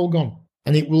now it's all gone.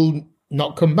 And it will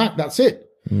not come back. That's it.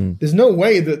 There's no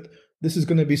way that this is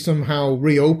going to be somehow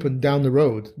reopened down the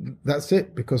road. That's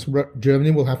it, because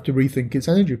Germany will have to rethink its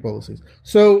energy policies.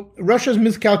 So Russia's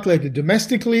miscalculated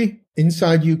domestically,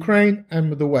 inside Ukraine,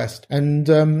 and with the West.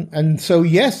 And so,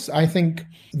 yes, I think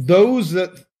those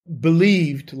that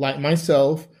believed, like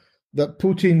myself, that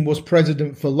Putin was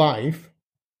president for life,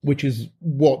 which is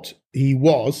what he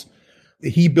was,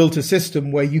 he built a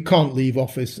system where you can't leave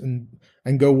office and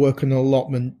go work on an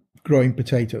allotment growing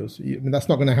potatoes. I mean, that's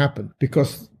not going to happen,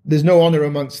 because there's no honor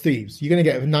amongst thieves. You're going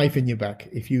to get a knife in your back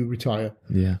if you retire.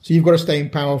 Yeah. So you've got to stay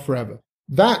in power forever.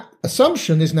 That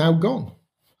assumption is now gone.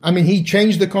 I mean, he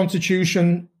changed the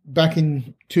constitution back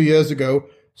in 2 years ago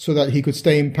so that he could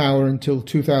stay in power until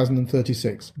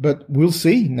 2036. But we'll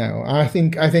see now. I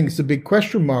think it's a big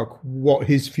question mark what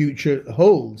his future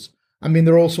holds. I mean,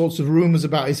 there are all sorts of rumors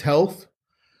about his health.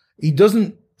 He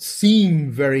doesn't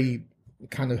seem very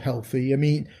kind of healthy. I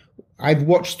mean, I've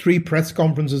watched 3 press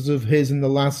conferences of his in the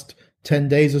last 10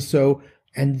 days or so,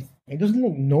 and it doesn't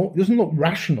look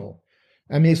rational.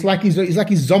 I mean, it's like he's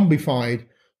zombified,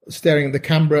 staring at the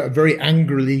camera, very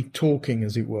angrily talking,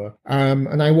 as it were.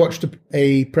 And I watched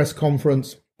a press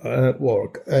conference,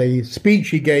 or a speech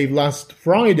he gave last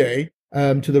Friday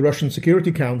to the Russian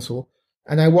Security Council,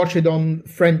 and I watched it on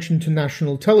French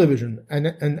international television.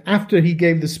 And after he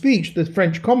gave the speech, the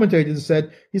French commentators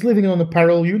said he's living on a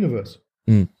parallel universe.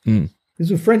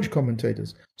 These are French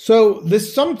commentators. So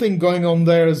there's something going on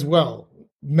there as well.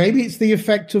 Maybe it's the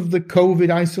effect of the COVID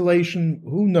isolation.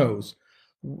 Who knows?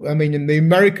 I mean, and the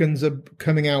Americans are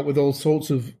coming out with all sorts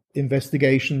of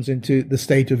investigations into the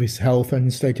state of his health and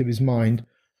the state of his mind.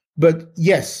 But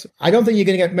yes, I don't think you're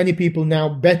going to get many people now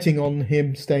betting on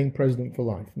him staying president for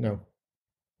life. No.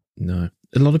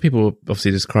 A lot of people are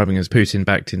obviously describing as Putin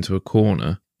backed into a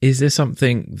corner. Is there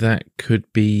something that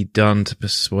could be done to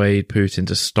persuade Putin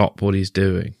to stop what he's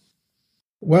doing?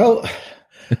 Well,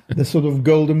 the sort of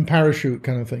golden parachute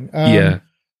kind of thing. Yeah.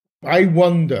 I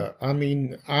wonder. I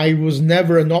mean, I was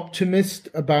never an optimist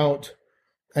about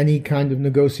any kind of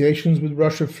negotiations with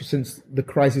Russia since the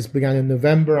crisis began in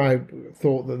November. I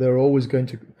thought that they were always going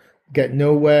to get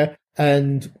nowhere.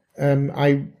 And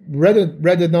I read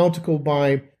an article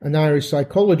by an Irish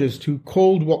psychologist who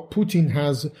called what Putin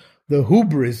has the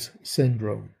hubris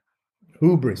syndrome.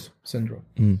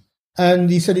 And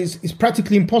he said it's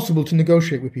practically impossible to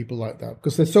negotiate with people like that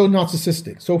because they're so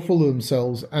narcissistic, so full of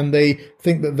themselves, and they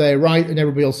think that they're right and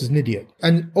everybody else is an idiot.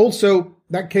 And also,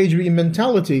 that KGB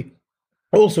mentality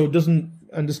also doesn't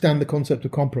understand the concept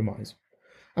of compromise.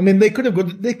 I mean, they could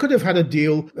have had a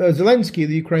deal. Zelensky,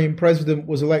 the Ukrainian president,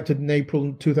 was elected in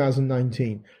April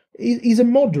 2019. He's a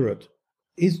moderate.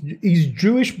 He's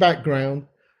Jewish background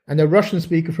and a Russian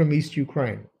speaker from East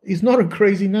Ukraine. He's not a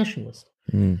crazy nationalist.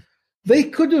 They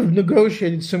could have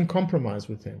negotiated some compromise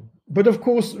with him. But of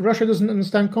course, Russia doesn't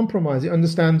understand compromise. It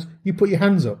understands you put your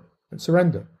hands up and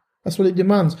surrender. That's what it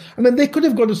demands. I mean, they could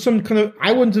have got some kind of,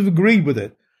 I wouldn't have agreed with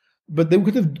it, but they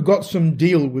could have got some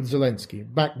deal with Zelensky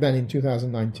back then in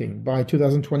 2019. By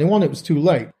 2021, it was too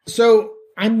late. So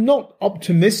I'm not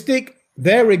optimistic.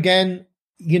 There again,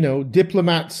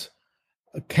 diplomats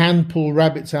can pull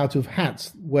rabbits out of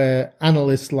hats where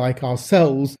analysts like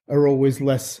ourselves are always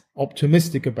less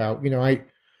optimistic about.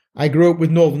 I grew up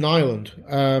with Northern Ireland,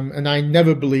 and I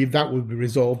never believed that would be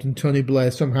resolved, and Tony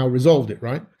Blair somehow resolved it,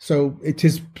 right? So it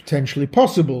is potentially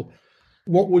possible.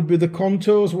 What would be the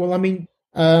contours? Well, I mean,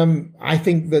 I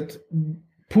think that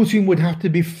Putin would have to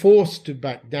be forced to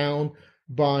back down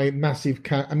by massive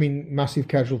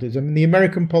casualties. I mean, the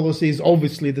American policy is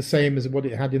obviously the same as what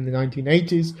it had in the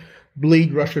 1980s.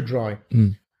 Bleed Russia dry.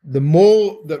 The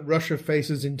more that Russia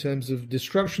faces in terms of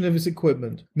destruction of its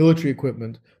equipment, military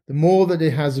equipment, the more that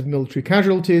it has of military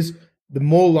casualties, the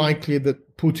more likely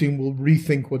that Putin will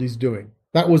rethink what he's doing.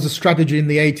 That was a strategy in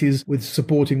the 80s with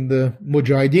supporting the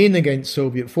Mujahideen against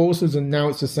Soviet forces, and now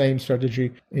it's the same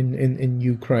strategy in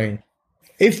Ukraine.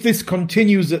 If this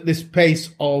continues at this pace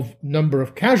of number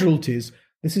of casualties,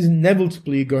 this is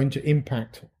inevitably going to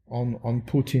impact on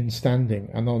Putin's standing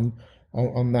and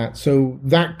on that. So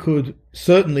that could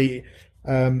certainly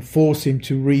force him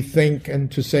to rethink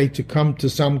and to come to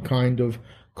some kind of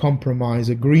compromise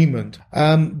agreement.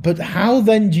 But how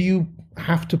then do you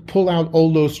have to pull out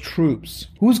all those troops?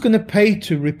 Who's going to pay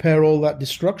to repair all that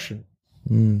destruction?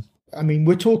 I mean,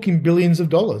 we're talking billions of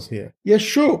dollars here. Yeah,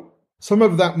 sure. Some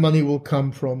of that money will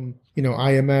come from,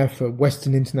 IMF or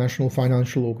Western international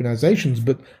financial organizations,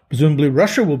 but presumably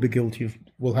Russia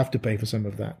will have to pay for some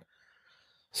of that.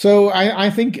 So I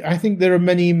think there are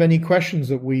many, many questions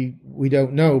that we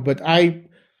don't know. But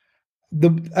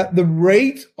at the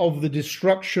rate of the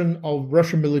destruction of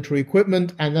Russian military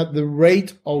equipment and at the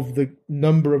rate of the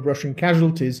number of Russian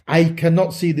casualties, I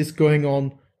cannot see this going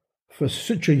on for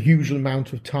such a huge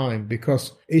amount of time,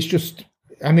 because it's just,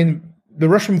 I mean, the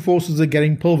Russian forces are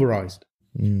getting pulverized.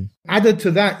 Added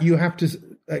to that, you have to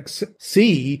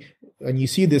see, and you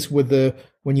see this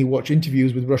when you watch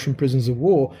interviews with Russian prisoners of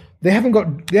war, they haven't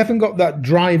got that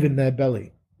drive in their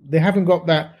belly. They haven't got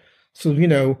that sort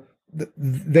of,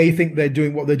 they think they're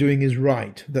doing what they're doing is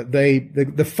right. That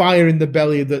the fire in the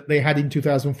belly that they had in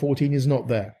 2014 is not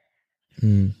there.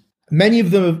 Many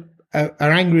of them are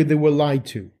angry they were lied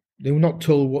to. They were not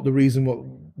told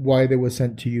why they were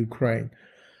sent to Ukraine.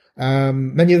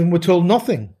 Many of them were told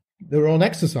nothing. They were on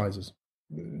exercises.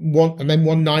 And then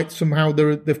one night somehow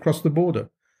they've crossed the border.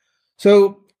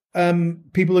 So there are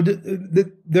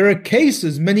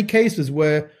many cases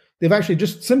where they've actually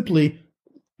just simply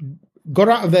got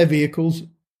out of their vehicles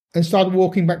and started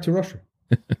walking back to Russia.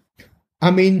 I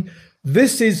mean,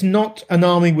 this is not an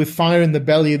army with fire in the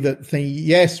belly that think,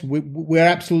 yes, we're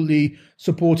absolutely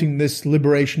supporting this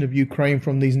liberation of Ukraine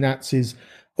from these Nazis,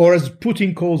 or as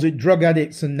Putin calls it, drug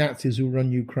addicts and Nazis who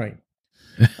run Ukraine.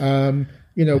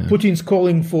 Putin's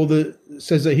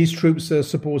says that his troops are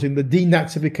supporting the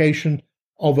denazification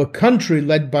of a country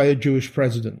led by a Jewish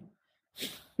president.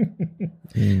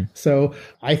 So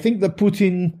I think that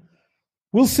Putin,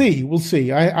 we'll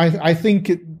see. I think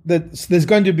that there's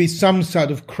going to be some sort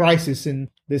of crisis in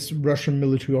this Russian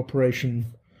military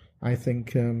operation, I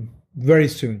think, very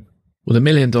soon. Well, the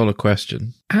million-dollar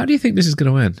question, how do you think this is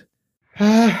going to end?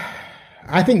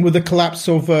 I think with the collapse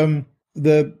of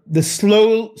the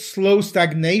slow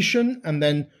stagnation and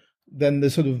then the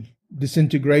sort of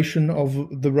disintegration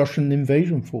of the Russian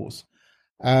invasion force.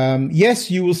 Yes,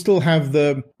 you will still have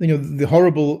the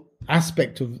horrible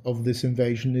aspect of this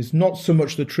invasion is not so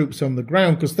much the troops on the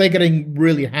ground, because they're getting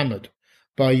really hammered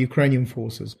by Ukrainian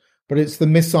forces, but it's the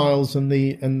missiles and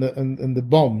the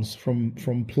bombs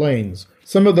from planes.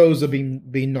 Some of those have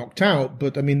been knocked out,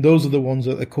 but I mean those are the ones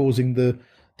that are causing the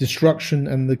destruction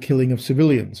and the killing of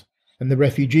civilians and the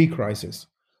refugee crisis.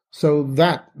 So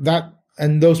that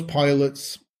and those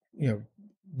pilots,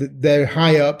 they're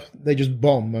high up, they just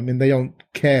bomb. I mean, they don't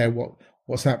care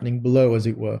what's happening below, as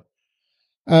it were.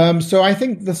 So I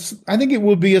think it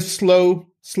will be a slow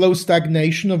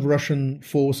stagnation of Russian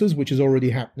forces, which is already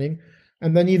happening,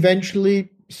 and then eventually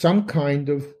some kind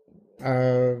of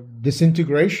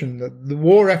disintegration. The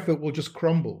war effort will just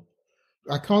crumble.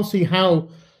 I can't see how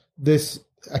this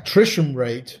attrition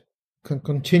rate can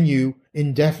continue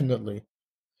indefinitely.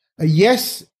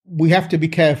 Yes, we have to be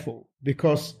careful,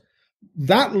 because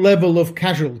that level of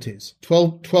casualties,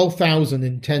 12,000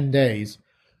 in 10 days,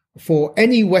 for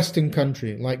any Western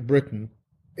country like Britain,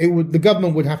 the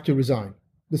government would have to resign.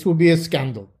 This would be a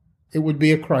scandal. It would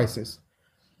be a crisis.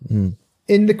 Mm.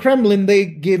 In the Kremlin, they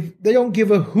don't give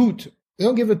a hoot. They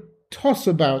don't give a toss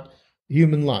about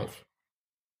human life.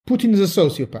 Putin is a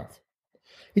sociopath.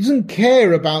 He doesn't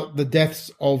care about the deaths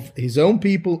of his own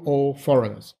people or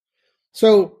foreigners.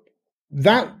 So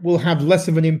that will have less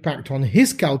of an impact on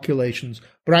his calculations,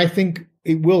 but I think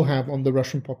it will have on the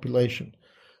Russian population.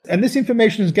 And this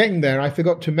information is getting there. I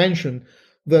forgot to mention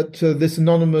that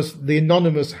the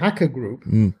anonymous hacker group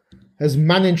has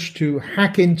managed to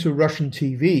hack into Russian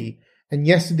TV. And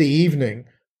yesterday evening,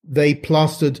 they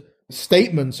plastered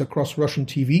statements across Russian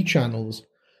TV channels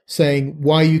saying,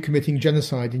 "Why are you committing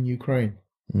genocide in Ukraine?"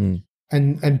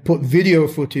 And put video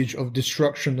footage of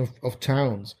destruction of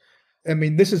towns. I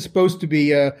mean, this is supposed to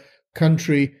be a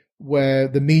country where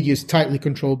the media is tightly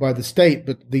controlled by the state,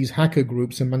 but these hacker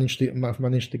groups have managed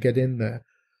to get in there.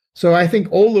 So I think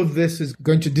all of this is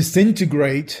going to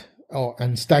disintegrate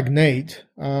and stagnate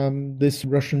this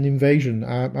Russian invasion.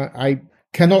 I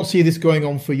cannot see this going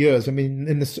on for years. I mean,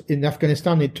 in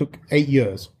Afghanistan, it took 8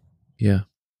 years. Yeah,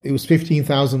 it was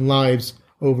 15,000 lives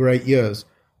over 8 years,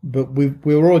 but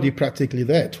we're already practically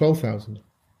there, 12,000.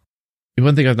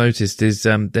 One thing I've noticed is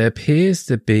there appears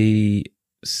to be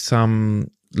some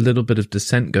little bit of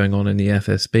dissent going on in the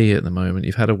FSB at the moment.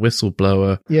 You've had a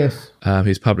whistleblower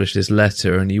who's published this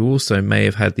letter, and you also may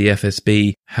have had the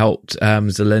FSB helped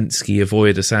Zelensky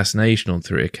avoid assassination on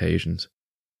 3 occasions.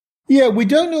 Yeah, we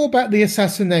don't know about the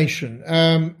assassination.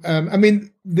 I mean,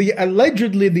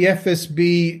 allegedly the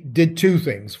FSB did 2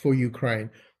 things for Ukraine.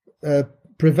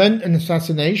 Prevent an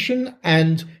assassination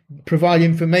and provide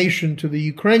information to the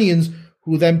Ukrainians,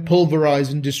 who then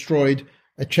pulverized and destroyed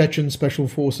a Chechen special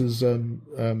forces,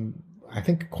 I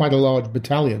think quite a large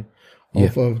battalion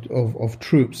of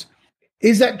troops.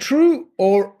 Is that true,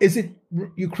 or is it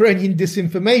Ukrainian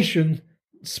disinformation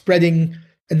spreading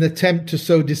an attempt to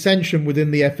sow dissension within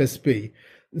the FSB?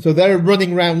 So they're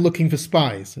running around looking for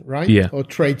spies, right? Yeah. Or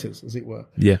traitors, as it were.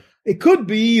 Yeah. It could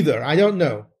be either. I don't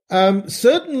know.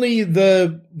 Certainly,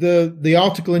 the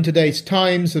article in today's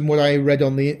Times and what I read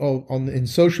in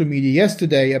social media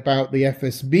yesterday about the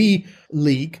FSB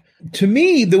leak, to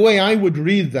me, the way I would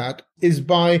read that is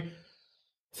by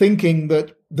thinking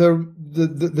that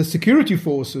the security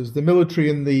forces, the military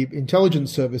and the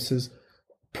intelligence services,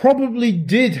 probably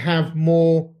did have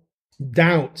more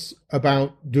doubts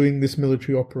about doing this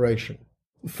military operation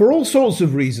for all sorts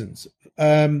of reasons.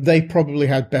 They probably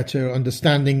had better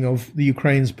understanding of the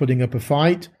Ukrainians putting up a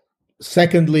fight.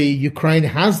 Secondly, Ukraine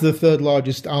has the 3rd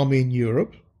largest army in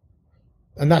Europe,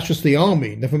 and that's just the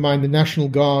army, never mind the National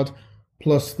Guard,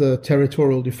 plus the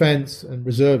territorial defense and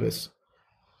reservists.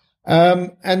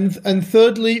 And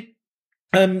thirdly,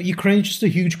 Ukraine is just a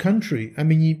huge country. I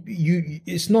mean,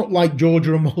 it's not like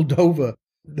Georgia or Moldova.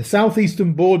 The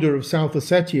southeastern border of South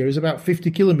Ossetia is about 50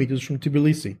 kilometers from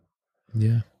Tbilisi.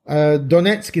 Yeah.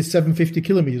 Donetsk is 750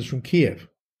 kilometers from Kiev.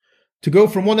 To go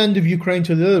from one end of Ukraine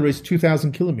to the other is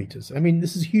 2,000 kilometers. I mean,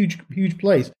 this is a huge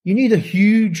place. You need a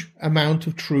huge amount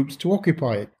of troops to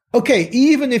occupy it. Okay,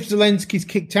 even if Zelensky's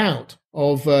kicked out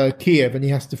of Kiev and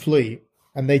he has to flee,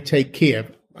 and they take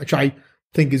Kiev, which I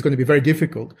think is going to be very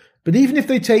difficult, but even if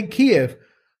they take Kiev,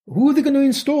 who are they going to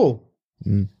install?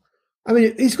 I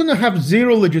mean, it's going to have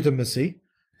zero legitimacy,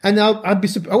 and I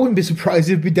wouldn't be surprised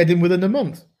if it'd be dead in within a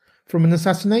month from an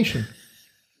assassination.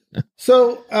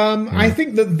 So I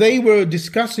think that they were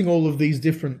discussing all of these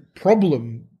different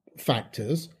problem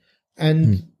factors,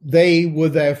 and they were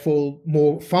therefore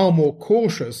far more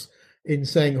cautious in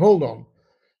saying, hold on,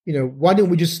 why don't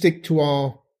we just stick to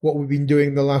what we've been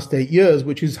doing the last 8 years,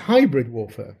 which is hybrid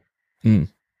warfare.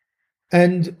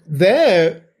 And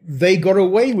there, they got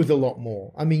away with a lot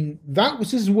more. I mean,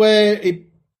 this is where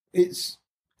it's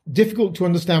difficult to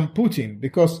understand Putin,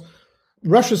 because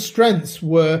Russia's strengths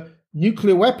were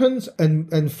nuclear weapons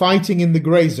and fighting in the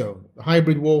gray zone, the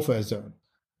hybrid warfare zone.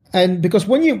 And because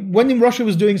when Russia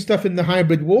was doing stuff in the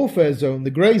hybrid warfare zone, the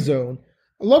gray zone,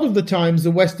 a lot of the times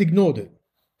the West ignored it.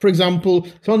 For example,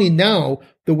 it's only now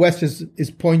the West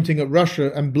is pointing at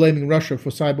Russia and blaming Russia for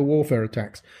cyber warfare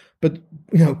attacks. But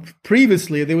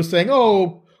previously they were saying,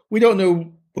 "Oh, we don't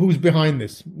know who's behind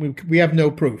this. We have no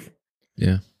proof."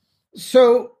 Yeah.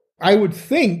 So I would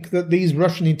think that these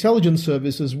Russian intelligence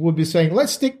services would be saying,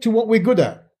 "Let's stick to what we're good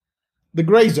at, the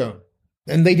gray zone."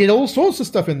 And they did all sorts of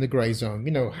stuff in the gray zone,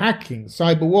 hacking,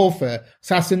 cyber warfare,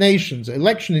 assassinations,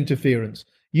 election interference,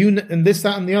 and this,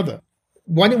 that, and the other.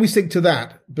 Why don't we stick to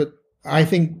that? But I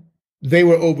think they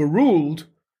were overruled,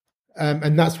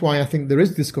 and that's why I think there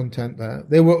is discontent there.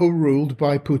 They were overruled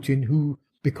by Putin, who,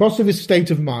 because of his state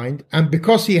of mind, and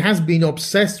because he has been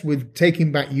obsessed with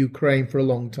taking back Ukraine for a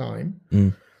long time,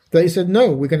 they said,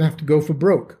 no, we're going to have to go for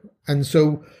broke. And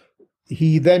so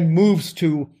he then moves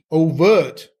to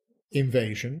overt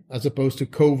invasion as opposed to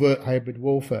covert hybrid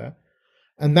warfare.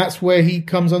 And that's where he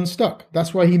comes unstuck.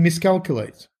 That's why he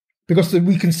miscalculates. Because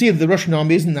we can see that the Russian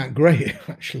army isn't that great,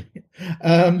 actually.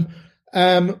 But,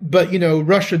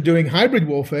 Russia doing hybrid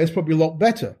warfare is probably a lot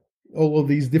better, all of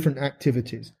these different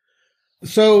activities.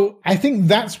 So I think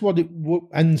that's what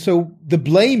and so the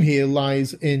blame here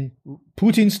lies in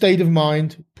Putin's state of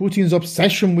mind, Putin's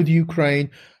obsession with Ukraine,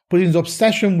 Putin's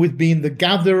obsession with being the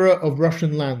gatherer of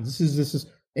Russian lands. This is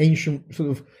ancient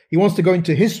he wants to go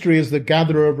into history as the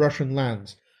gatherer of Russian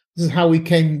lands. This is how he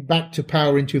came back to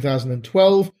power in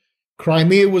 2012.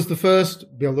 Crimea was the first,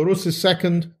 Belarus is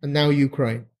second, and now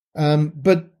Ukraine.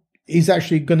 But he's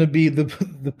actually going to be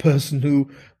the person who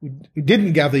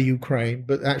didn't gather Ukraine,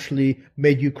 but actually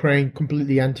made Ukraine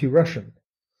completely anti-Russian.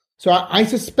 So I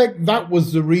suspect that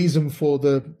was the reason for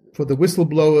the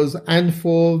whistleblowers and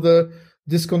for the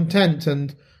discontent.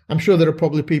 And I'm sure there are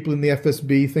probably people in the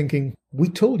FSB thinking, we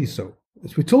told you so.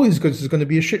 We told you this is going to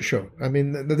be a shit show. I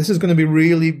mean, this is going to be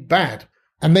really bad.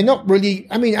 And they're not really,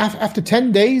 after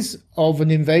 10 days of an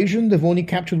invasion, they've only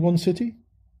captured one city.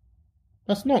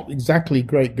 That's not exactly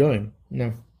great going,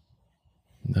 no.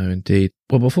 No, indeed.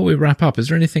 Well, before we wrap up, is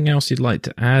there anything else you'd like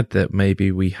to add that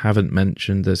maybe we haven't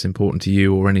mentioned that's important to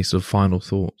you, or any sort of final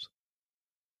thoughts?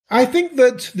 I think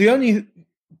that the only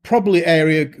probably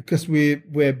area, because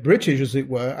we're British, as it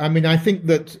were, I think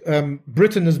that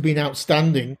Britain has been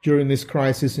outstanding during this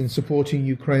crisis in supporting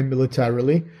Ukraine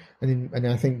militarily, and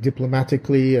I think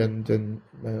diplomatically and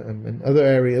other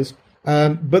areas.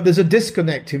 But there's a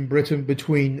disconnect in Britain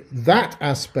between that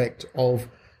aspect of,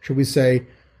 shall we say,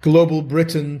 global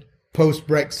Britain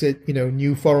post-Brexit,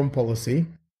 new foreign policy,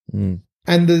 and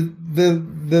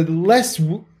the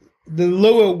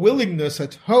lower willingness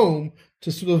at home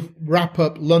to sort of wrap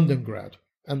up Londongrad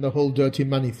and the whole dirty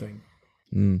money thing.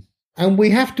 And we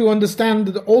have to understand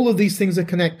that all of these things are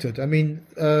connected.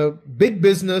 Big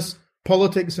business,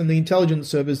 politics, and the intelligence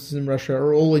services in Russia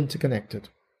are all interconnected.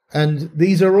 And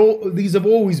these have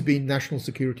always been national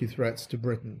security threats to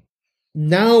Britain.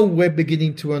 Now we're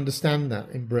beginning to understand that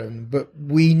in Britain, but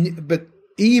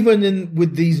even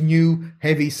with these new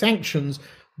heavy sanctions,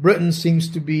 Britain seems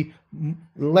to be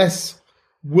less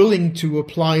willing to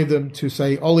apply them to,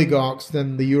 say, oligarchs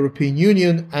than the European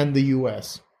Union and the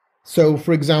US. So,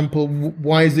 for example,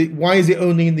 why is it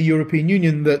only in the European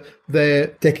Union that they're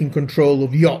taking control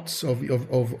of yachts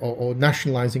or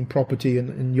nationalizing property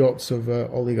in yachts of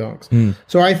oligarchs?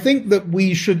 So I think that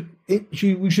we should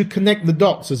connect the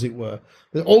dots, as it were.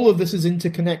 That all of this is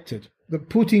interconnected. That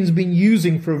Putin's been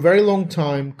using for a very long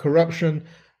time corruption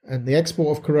and the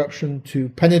export of corruption to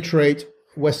penetrate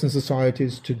Western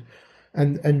societies,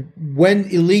 and when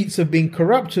elites have been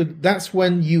corrupted, that's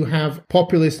when you have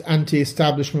populist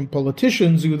anti-establishment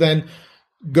politicians who then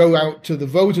go out to the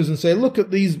voters and say, look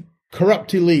at these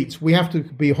corrupt elites, we have to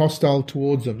be hostile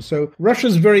towards them. So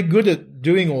Russia's very good at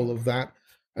doing all of that,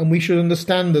 and we should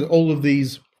understand that all of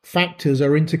these factors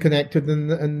are interconnected,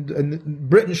 and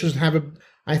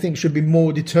Britain should be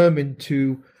more determined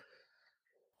to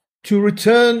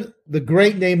return the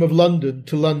great name of London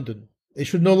to London. It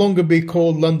should no longer be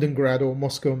called Londongrad or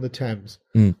Moscow on the Thames.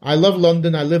 I love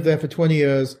London. I lived there for 20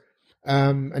 years,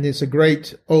 and it's a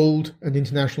great old and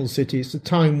international city. It's the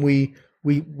time we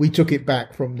took it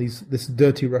back from this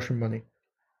dirty Russian money.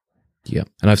 Yeah,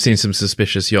 and I've seen some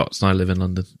suspicious yachts, and I live in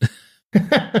London.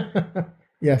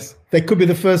 Yes, they could be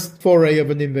the first foray of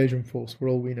an invasion force, for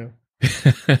all we know.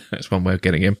 That's one way of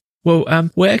getting him. Well,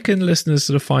 where can listeners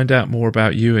sort of find out more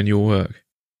about you and your work?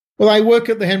 Well, I work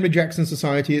at the Henry Jackson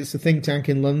Society. It's a think tank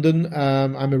in London.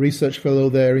 I'm a research fellow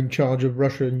there in charge of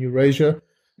Russia and Eurasia.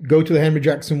 Go to the Henry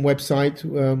Jackson website.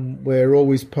 We're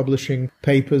always publishing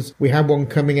papers. We have one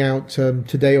coming out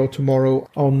today or tomorrow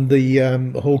on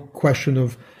the whole question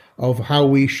of how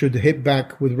we should hit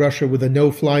back with Russia with a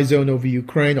no-fly zone over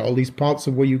Ukraine, or at least parts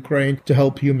of Ukraine, to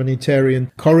help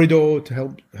humanitarian corridor,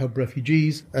 to help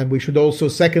refugees. And we should also,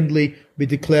 secondly, be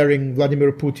declaring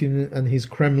Vladimir Putin and his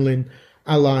Kremlin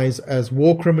allies as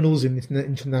war criminals in the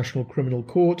International Criminal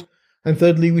Court. And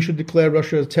thirdly, we should declare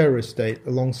Russia a terrorist state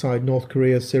alongside North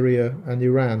Korea, Syria, and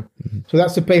Iran. Mm-hmm. So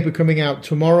that's a paper coming out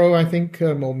tomorrow, I think,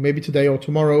 or maybe today or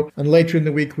tomorrow. And later in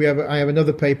the week, I have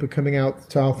another paper coming out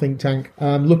to our think tank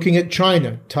looking at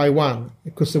China, Taiwan,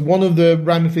 because one of the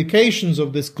ramifications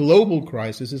of this global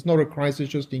crisis, it's not a crisis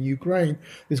just in Ukraine,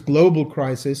 this global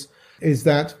crisis is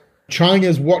that China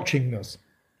is watching us.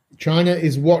 China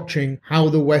is watching how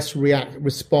the West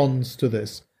responds to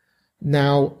this.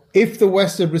 Now, if the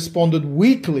West had responded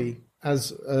weakly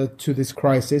to this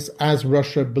crisis, as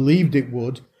Russia believed it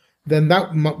would, then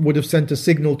that would have sent a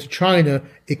signal to China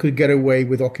it could get away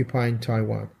with occupying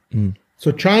Taiwan. Mm.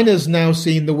 So China's now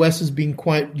seen the West as being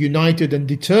quite united and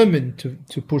determined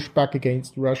to push back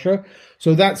against Russia.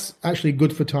 So that's actually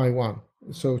good for Taiwan.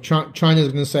 So China's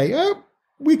going to say, oh,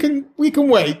 we can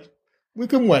wait. We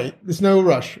can wait. There's no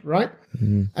rush, right?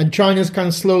 Mm-hmm. And China's kind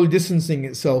of slowly distancing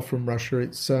itself from Russia.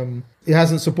 It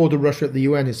hasn't supported Russia at the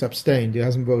UN. It's abstained. It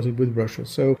hasn't voted with Russia.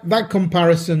 So that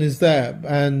comparison is there.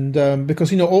 And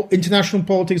because, international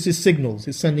politics is signals.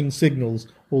 It's sending signals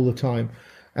all the time.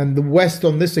 And the West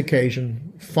on this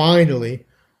occasion finally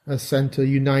has sent a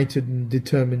united and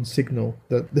determined signal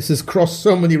that this has crossed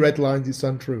so many red lines, it's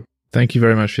untrue. Thank you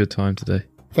very much for your time today.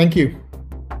 Thank you.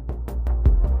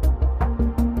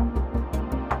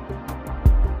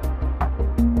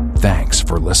 Thanks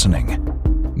for listening.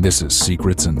 This is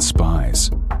Secrets and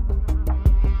Spies.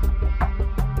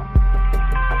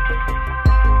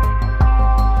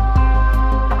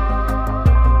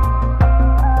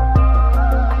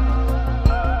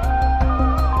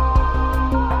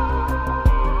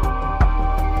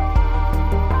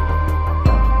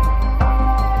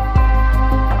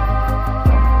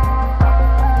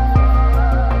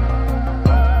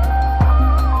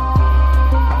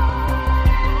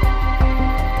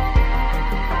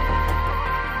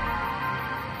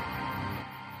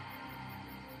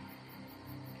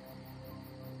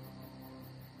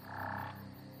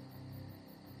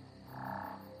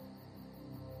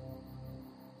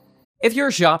 If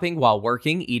you're shopping while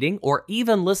working, eating, or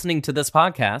even listening to this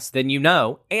podcast, then you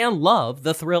know and love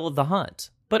the thrill of the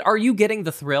hunt. But are you getting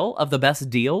the thrill of the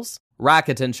best deals?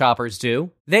 Rakuten shoppers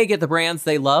do. They get the brands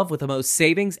they love with the most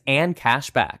savings and cash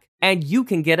back. And you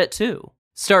can get it too.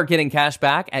 Start getting cash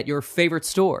back at your favorite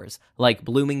stores like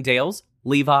Bloomingdale's,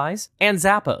 Levi's, and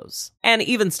Zappos. And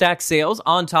even stack sales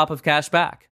on top of cash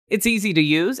back. It's easy to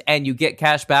use and you get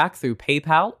cash back through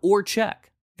PayPal or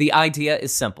check. The idea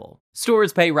is simple.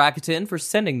 Stores pay Rakuten for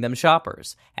sending them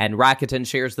shoppers, and Rakuten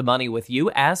shares the money with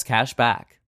you as cash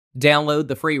back. Download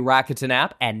the free Rakuten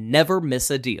app and never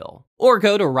miss a deal. Or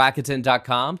go to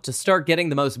Rakuten.com to start getting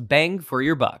the most bang for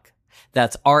your buck.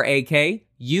 That's Rakuten.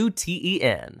 It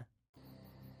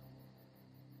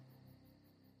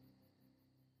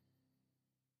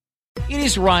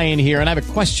is Ryan here, and I have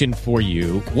a question for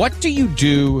you. What do you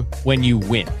do when you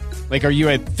win? Like, are you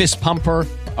a fist pumper,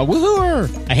 a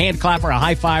woohooer, a hand clapper, a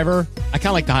high fiver? I kind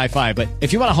of like the high five, but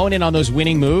if you want to hone in on those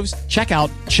winning moves, check out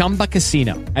Chumba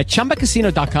Casino. At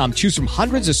ChumbaCasino.com, choose from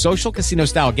hundreds of social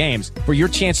casino-style games for your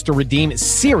chance to redeem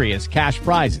serious cash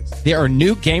prizes. There are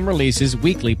new game releases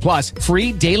weekly, plus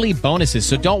free daily bonuses.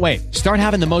 So don't wait. Start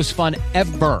having the most fun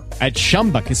ever at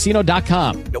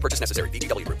ChumbaCasino.com. No purchase necessary.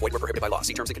 VGW. Void where prohibited by law.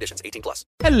 See terms and conditions. 18+.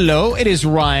 Hello, it is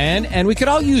Ryan, and we could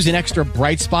all use an extra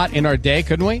bright spot in our day,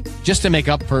 couldn't we? Just to make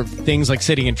up for things like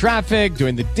sitting in traffic,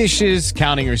 doing the dishes,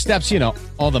 counting your steps,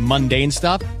 all the mundane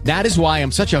stuff. That is why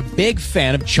I'm such a big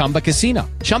fan of Chumba Casino.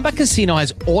 Chumba Casino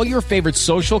has all your favorite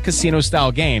social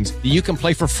casino-style games that you can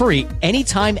play for free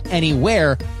anytime,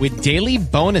 anywhere with daily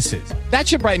bonuses. That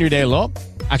should brighten your day a little.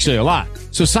 Actually, a lot.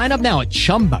 So sign up now at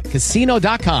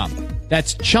ChumbaCasino.com.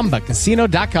 That's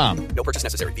ChumbaCasino.com. No purchase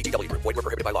necessary. VGW. Void where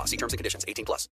prohibited by law. See terms and conditions. 18+.